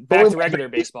regular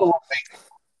baseball.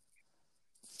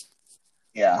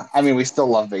 Yeah, I mean, we still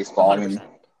love baseball. 100%. I mean,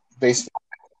 baseball,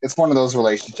 it's one of those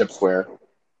relationships where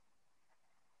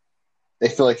they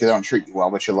feel like they don't treat you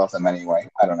well, but you love them anyway.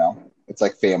 I don't know. It's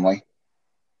like family.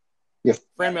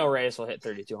 Franmil Reyes will hit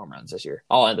 32 home runs this year.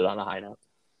 I'll end it on a high note.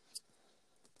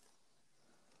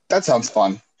 That sounds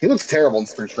fun. He looks terrible in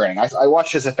spring training. I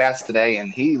watched his at-bats today, and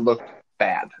he looked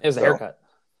bad. It was a haircut.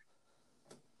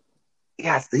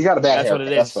 Yeah, he got a bad haircut.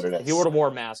 That's what it is. If he would have wore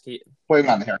a mask, blame it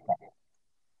on the haircut.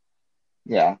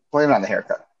 Yeah, blame it on the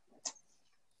haircut.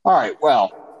 All right,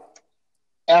 well,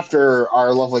 after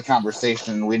our lovely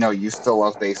conversation, we know you still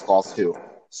love baseball too.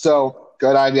 So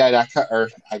go to IBI.com or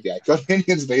IBI, go to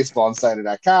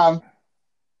IndiansBaseballInsider.com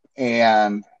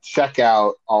and check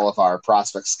out all of our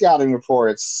prospect scouting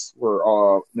reports. We're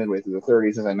all midway through the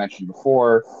 30s, as I mentioned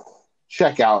before.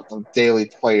 Check out the daily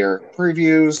player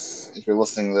previews. If you're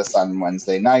listening to this on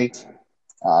Wednesday night,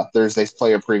 Thursday's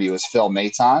player preview is Phil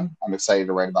Maton. I'm excited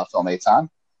to write about Phil Maton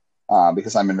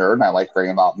because I'm a nerd and I like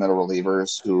writing about middle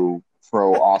relievers who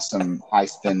throw awesome high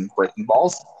spin breaking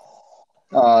balls.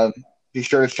 Be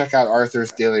sure to check out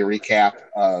Arthur's daily recap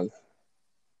of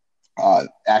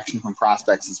action from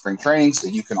prospects in spring training so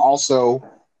you can also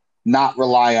not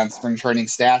rely on spring training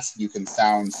stats. You can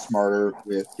sound smarter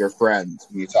with your friends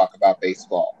when you talk about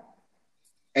baseball.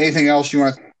 Anything else you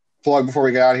want to plug before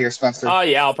we get out of here, Spencer?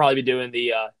 Yeah, I'll probably be doing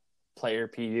the player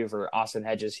preview for Austin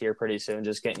Hedges here pretty soon,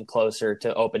 just getting closer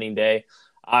to opening day.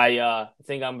 I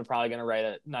think I'm probably going to write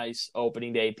a nice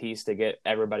opening day piece to get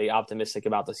everybody optimistic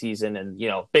about the season and,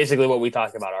 basically what we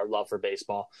talked about, our love for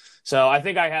baseball. So I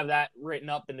think I have that written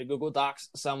up in the Google Docs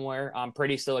somewhere. I'm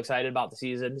pretty still excited about the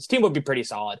season. This team would be pretty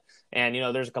solid. And,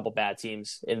 there's a couple bad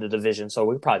teams in the division, so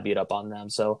we'll probably beat up on them.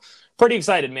 So pretty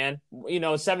excited, man.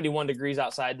 It's 71 degrees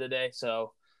outside today,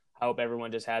 so I hope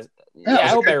everyone just has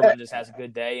a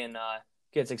good day and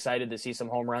gets excited to see some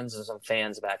home runs and some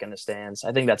fans back in the stands.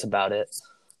 I think that's about it.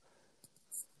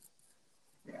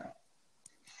 Yeah.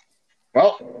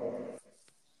 Well,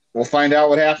 we'll find out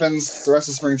what happens the rest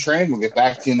of spring training. We'll get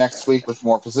back to you next week with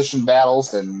more position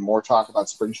battles and more talk about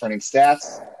spring training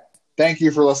stats. Thank you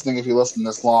for listening. If you listened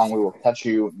this long, we will catch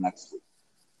you next week.